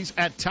accessories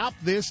at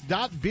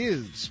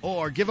topthis.biz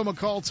or give them a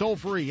call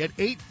toll-free at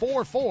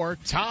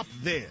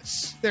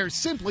 844-TOP-THIS. They're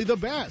simply the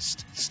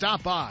best.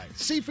 Stop by,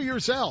 see for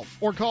yourself,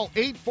 or call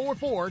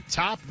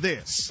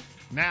 844-TOP-THIS.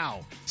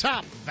 Now,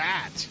 top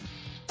that.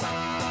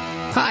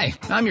 Hi,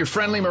 I'm your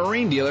friendly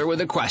marine dealer with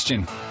a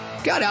question.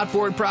 Got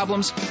outboard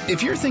problems?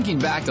 If you're thinking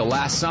back to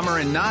last summer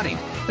and nodding,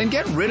 then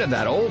get rid of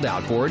that old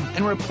outboard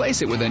and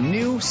replace it with a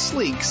new,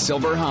 sleek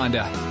silver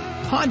Honda.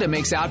 Honda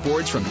makes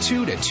outboards from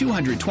 2 to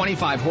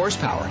 225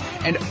 horsepower,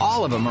 and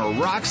all of them are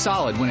rock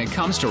solid when it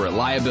comes to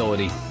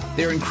reliability.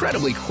 They're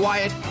incredibly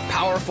quiet,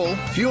 powerful,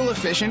 fuel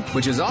efficient,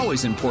 which is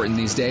always important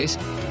these days,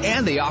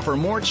 and they offer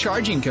more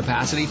charging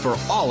capacity for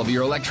all of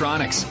your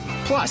electronics.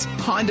 Plus,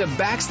 Honda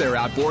backs their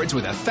outboards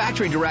with a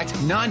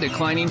factory-direct,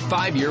 non-declining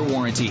 5-year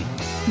warranty.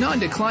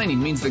 Non-declining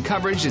means the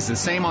coverage is the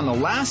same on the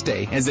last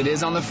day as it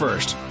is on the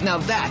first. Now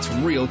that's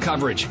real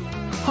coverage.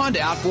 Honda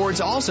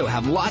outboards also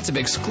have lots of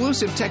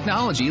exclusive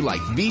technology like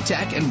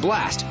VTEC and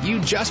Blast you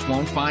just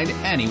won't find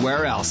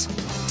anywhere else.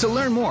 To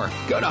learn more,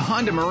 go to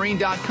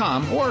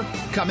HondaMarine.com or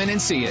come in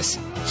and see us.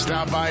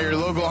 Stop by your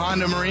local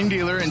Honda Marine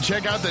dealer and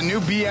check out the new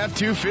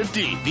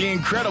BF250, the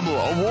incredible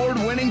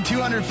award-winning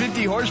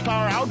 250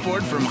 horsepower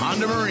outboard from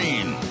Honda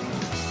Marine.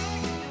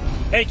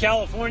 Hey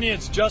California,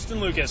 it's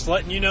Justin Lucas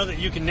letting you know that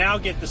you can now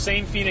get the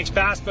same Phoenix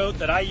Bass boat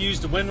that I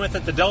used to win with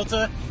at the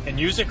Delta and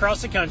use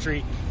across the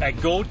country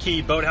at Gold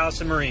Key Boathouse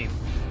and Marine.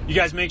 You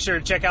guys make sure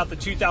to check out the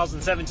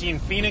 2017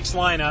 Phoenix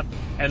lineup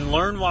and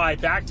learn why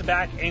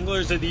back-to-back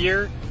Anglers of the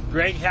Year,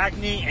 Greg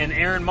Hackney and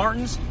Aaron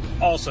Martins,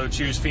 also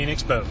choose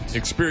Phoenix boats.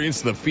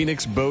 Experience the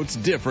Phoenix boats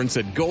difference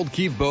at Gold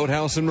Key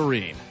Boathouse and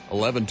Marine,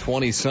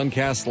 1120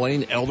 Suncast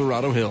Lane, El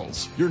Dorado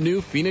Hills. Your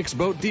new Phoenix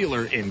boat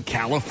dealer in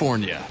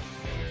California.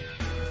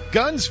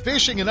 Guns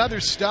Fishing and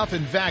Other Stuff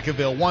in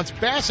Vacaville wants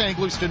bass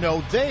anglers to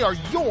know they are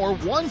your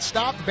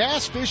one-stop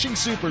bass fishing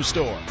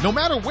superstore. No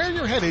matter where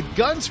you're headed,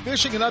 Guns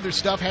Fishing and Other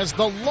Stuff has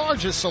the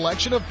largest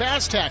selection of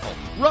bass tackle,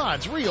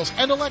 rods, reels,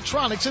 and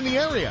electronics in the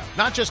area.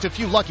 Not just a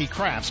few lucky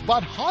crafts,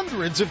 but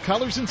hundreds of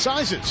colors and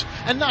sizes.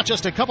 And not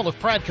just a couple of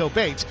Pradco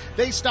baits,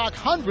 they stock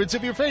hundreds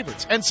of your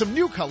favorites and some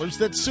new colors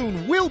that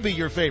soon will be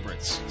your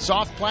favorites.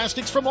 Soft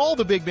plastics from all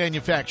the big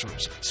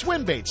manufacturers,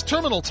 swim baits,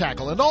 terminal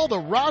tackle, and all the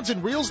rods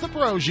and reels the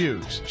pros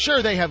use.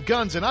 Sure, they have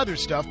guns and other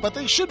stuff, but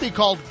they should be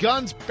called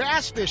Guns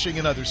Bass Fishing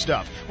and Other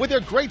Stuff. With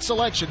their great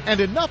selection and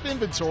enough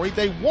inventory,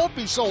 they won't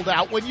be sold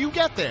out when you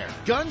get there.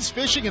 Guns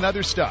Fishing and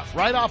Other Stuff,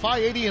 right off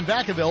I-80 in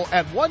Vacaville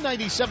at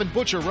 197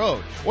 Butcher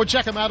Road. Or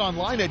check them out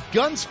online at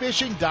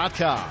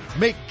gunsfishing.com.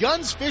 Make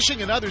Guns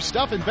Fishing and Other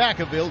Stuff in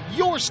Vacaville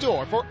your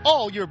store for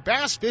all your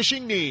bass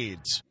fishing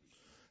needs.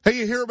 Hey,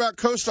 you hear about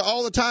Costa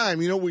all the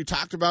time. You know, we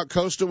talked about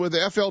Costa with the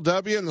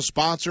FLW and the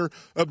sponsor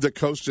of the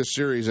Costa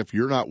series. If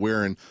you're not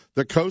wearing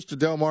the Costa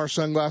Del Mar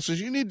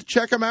sunglasses, you need to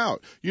check them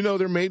out. You know,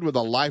 they're made with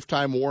a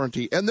lifetime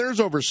warranty, and there's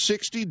over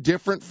 60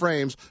 different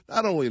frames,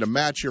 not only to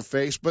match your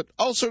face, but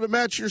also to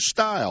match your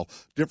style.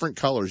 Different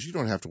colors. You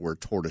don't have to wear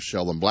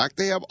tortoiseshell and black.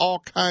 They have all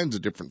kinds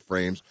of different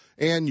frames,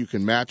 and you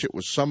can match it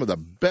with some of the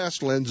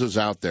best lenses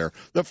out there.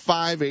 The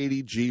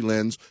 580G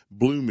lens,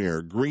 blue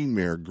mirror, green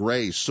mirror,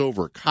 gray,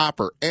 silver,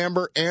 copper,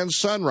 amber, and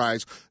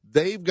sunrise.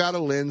 They've got a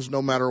lens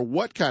no matter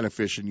what kind of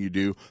fishing you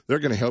do. They're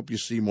going to help you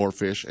see more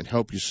fish and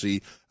help you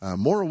see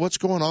more of what's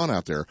going on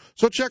out there.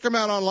 So check them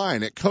out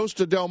online at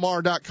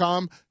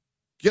costadelmar.com.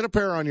 Get a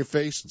pair on your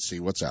face and see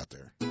what's out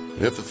there.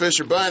 If the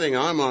fish are biting,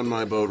 I'm on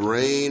my boat,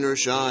 rain or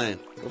shine.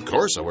 Of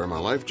course, I wear my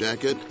life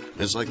jacket.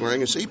 It's like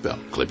wearing a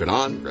seatbelt. Clip it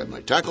on, grab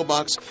my tackle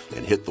box,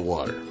 and hit the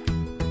water.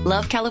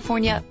 Love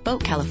California,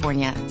 Boat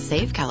California,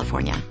 Save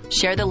California.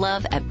 Share the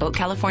love at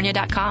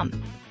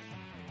boatcalifornia.com.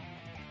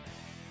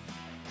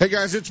 Hey,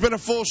 guys, it's been a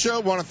full show. I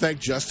want to thank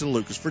Justin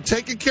Lucas for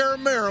taking care of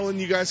Maryland.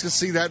 You guys can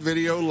see that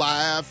video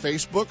live,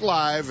 Facebook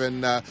Live,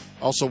 and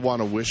also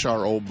want to wish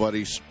our old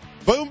buddies,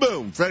 Boom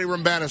Boom, Freddie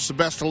Rambanis, the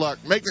best of luck.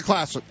 Make the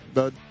classic,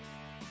 bud.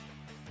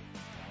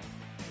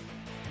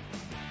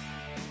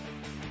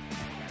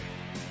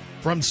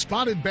 From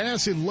spotted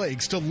bass in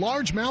lakes to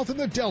largemouth in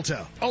the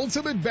Delta,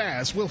 Ultimate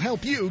Bass will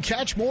help you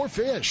catch more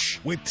fish.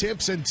 With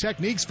tips and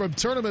techniques from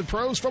tournament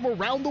pros from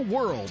around the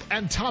world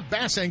and top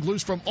bass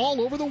anglers from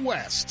all over the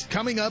West.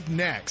 Coming up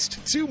next,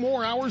 2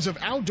 more hours of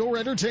outdoor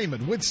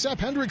entertainment with Sepp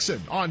Hendrickson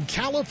on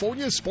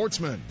California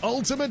Sportsman.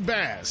 Ultimate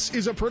Bass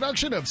is a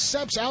production of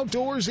Sepp's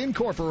Outdoors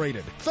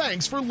Incorporated.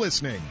 Thanks for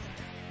listening.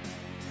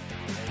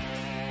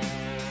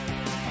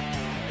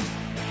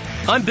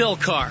 I'm Bill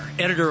Carr,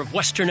 editor of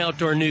Western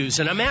Outdoor News,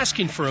 and I'm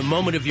asking for a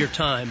moment of your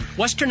time.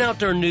 Western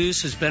Outdoor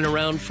News has been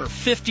around for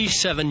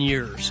 57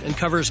 years and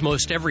covers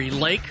most every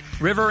lake,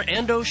 river,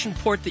 and ocean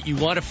port that you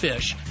want to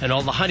fish, and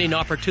all the hunting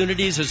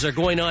opportunities as they're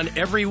going on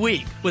every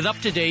week, with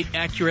up-to-date,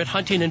 accurate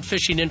hunting and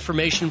fishing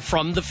information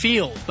from the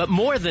field. But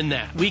more than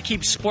that, we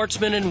keep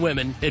sportsmen and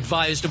women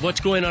advised of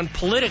what's going on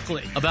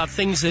politically, about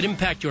things that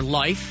impact your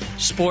life,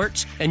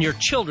 sports, and your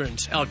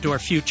children's outdoor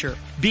future.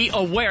 Be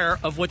aware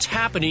of what's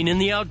happening in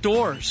the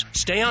outdoors.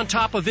 Stay on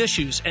top of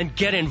issues and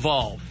get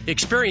involved.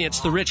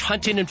 Experience the rich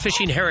hunting and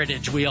fishing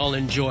heritage we all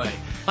enjoy.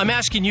 I'm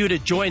asking you to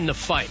join the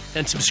fight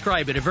and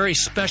subscribe at a very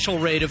special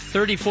rate of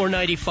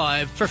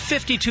 $34.95 for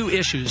 52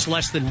 issues,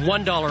 less than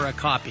 $1 a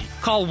copy.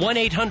 Call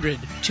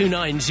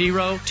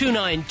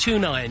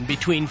 1-800-290-2929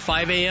 between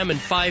 5 a.m. and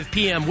 5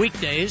 p.m.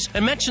 weekdays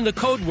and mention the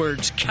code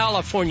words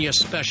California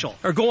Special.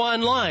 Or go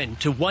online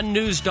to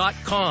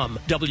onenews.com,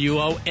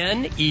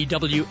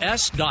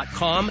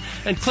 ONEWS.com,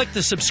 and click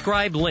the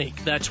subscribe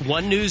link. That's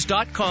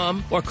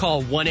onenews.com, or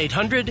call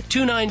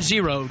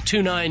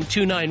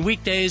 1-800-290-2929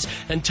 weekdays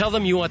and tell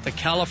them you want the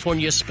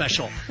California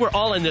Special. We're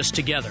all in this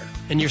together,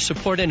 and your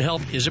support and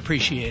help is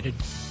appreciated.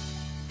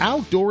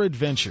 Outdoor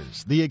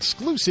Adventures, the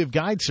exclusive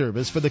guide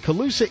service for the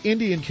Colusa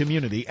Indian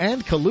community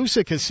and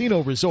Colusa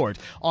Casino Resort,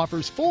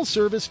 offers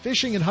full-service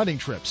fishing and hunting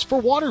trips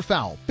for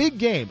waterfowl, big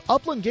game,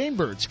 upland game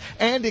birds,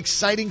 and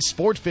exciting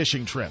sport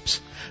fishing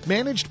trips.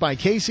 Managed by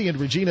Casey and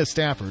Regina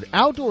Stafford,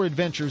 Outdoor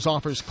Adventures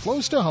offers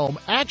close-to-home,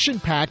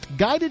 action-packed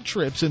guided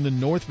trips in the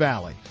North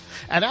Valley.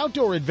 At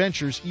Outdoor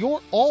Adventures,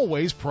 you're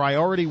always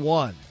priority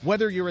one.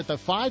 Whether you're at the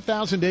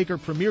 5,000-acre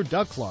Premier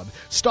Duck Club,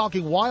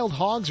 stalking wild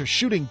hogs, or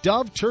shooting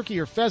dove, turkey,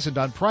 or pheasant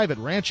on private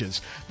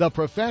ranches, the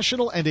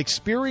professional and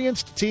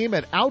experienced team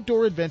at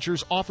Outdoor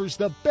Adventures offers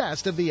the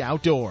best of the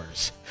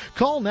outdoors.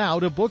 Call now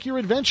to book your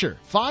adventure,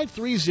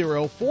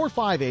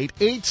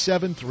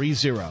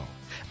 530-458-8730.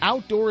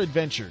 Outdoor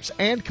Adventures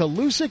and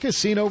Colusa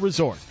Casino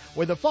Resort,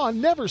 where the fun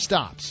never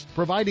stops,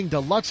 providing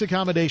deluxe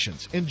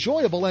accommodations,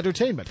 enjoyable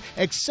entertainment,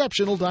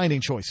 exceptional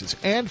dining choices,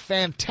 and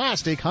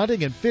fantastic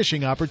hunting and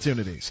fishing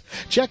opportunities.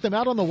 Check them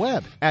out on the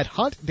web at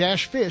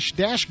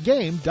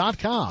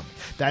hunt-fish-game.com.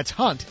 That's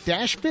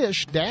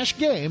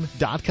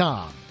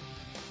hunt-fish-game.com.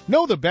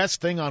 Know the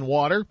best thing on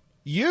water?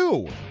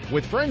 You.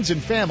 With friends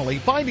and family,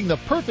 finding the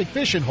perfect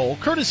fishing hole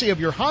courtesy of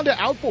your Honda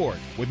Outboard.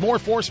 With more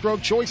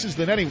four-stroke choices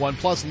than anyone,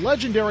 plus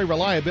legendary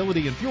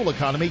reliability and fuel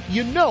economy,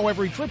 you know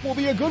every trip will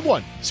be a good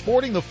one.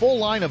 Sporting the full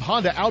line of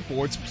Honda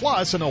Outboards,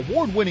 plus an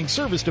award-winning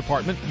service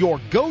department,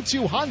 your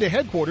go-to Honda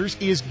headquarters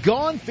is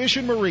Gone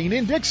Fishin' Marine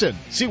in Dixon.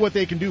 See what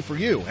they can do for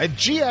you at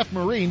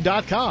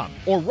gfmarine.com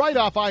or right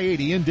off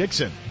I-80 in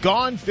Dixon.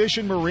 Gone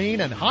Fishin' Marine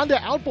and Honda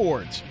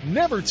Outboards.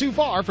 Never too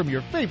far from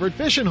your favorite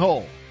fishing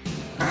hole.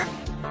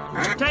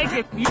 Take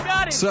it. You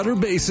got it. Sutter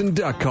Basin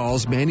Duck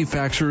Calls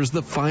manufactures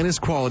the finest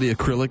quality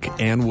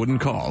acrylic and wooden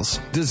calls.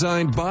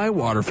 Designed by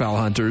waterfowl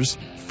hunters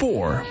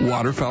for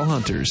waterfowl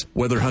hunters.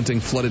 Whether hunting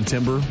flooded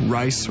timber,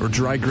 rice, or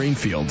dry grain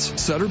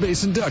fields, Sutter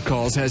Basin Duck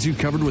Calls has you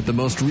covered with the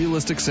most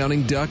realistic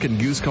sounding duck and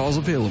goose calls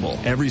available.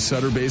 Every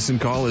Sutter Basin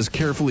call is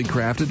carefully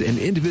crafted and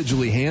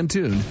individually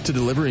hand-tuned to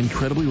deliver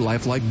incredibly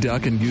lifelike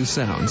duck and goose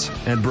sounds.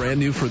 And brand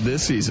new for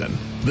this season,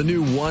 the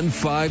new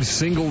 1-5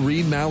 single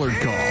reed mallard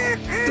call.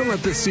 Don't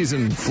let this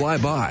season fly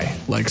by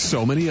like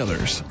so many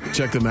others.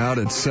 Check them out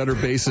at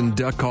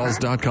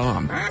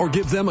SutterBasinDuckCalls.com or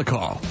give them a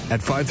call at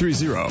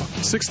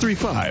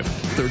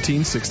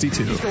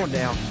 530-635-1362. He's going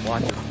down.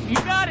 Watch it. You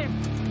got him.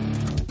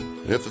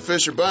 If the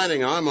fish are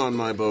biting, I'm on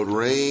my boat,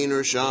 rain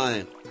or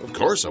shine. Of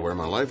course, I wear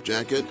my life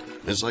jacket.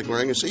 It's like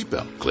wearing a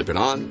seatbelt. Clip it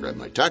on, grab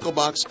my tackle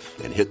box,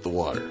 and hit the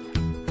water.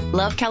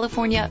 Love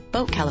California,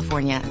 Boat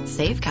California,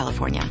 Save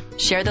California.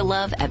 Share the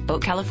love at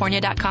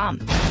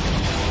BoatCalifornia.com.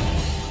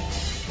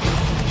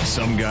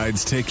 Some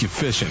guides take you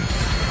fishing,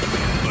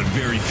 but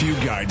very few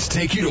guides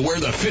take you to where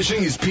the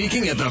fishing is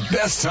peaking at the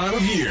best time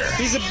of year.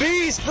 He's a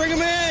beast. Bring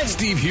him in.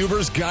 Steve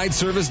Huber's Guide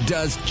Service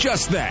does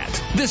just that.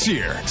 This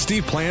year,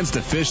 Steve plans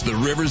to fish the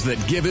rivers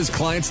that give his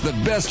clients the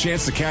best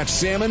chance to catch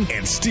salmon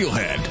and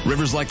steelhead.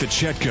 Rivers like the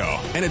Chetco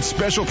and its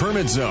special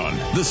permit zone,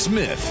 the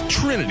Smith,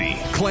 Trinity,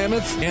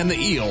 Klamath, and the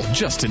Eel,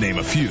 just to name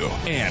a few.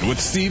 And with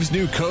Steve's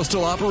new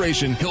coastal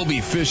operation, he'll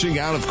be fishing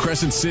out of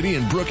Crescent City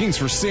and Brookings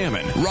for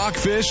salmon,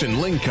 rockfish, and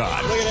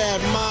lingcod. Look at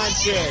that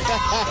monster.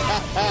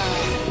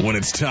 When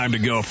it's time to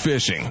go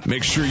fishing,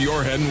 make sure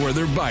you're heading where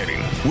they're biting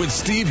with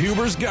Steve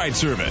Huber's Guide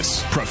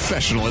Service.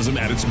 Professionalism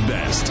at its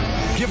best.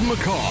 Give him a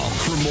call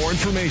for more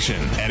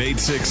information at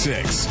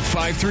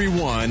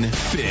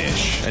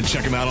 866-531-FISH and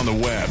check him out on the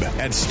web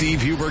at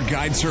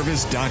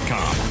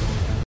SteveHuberGuideservice.com.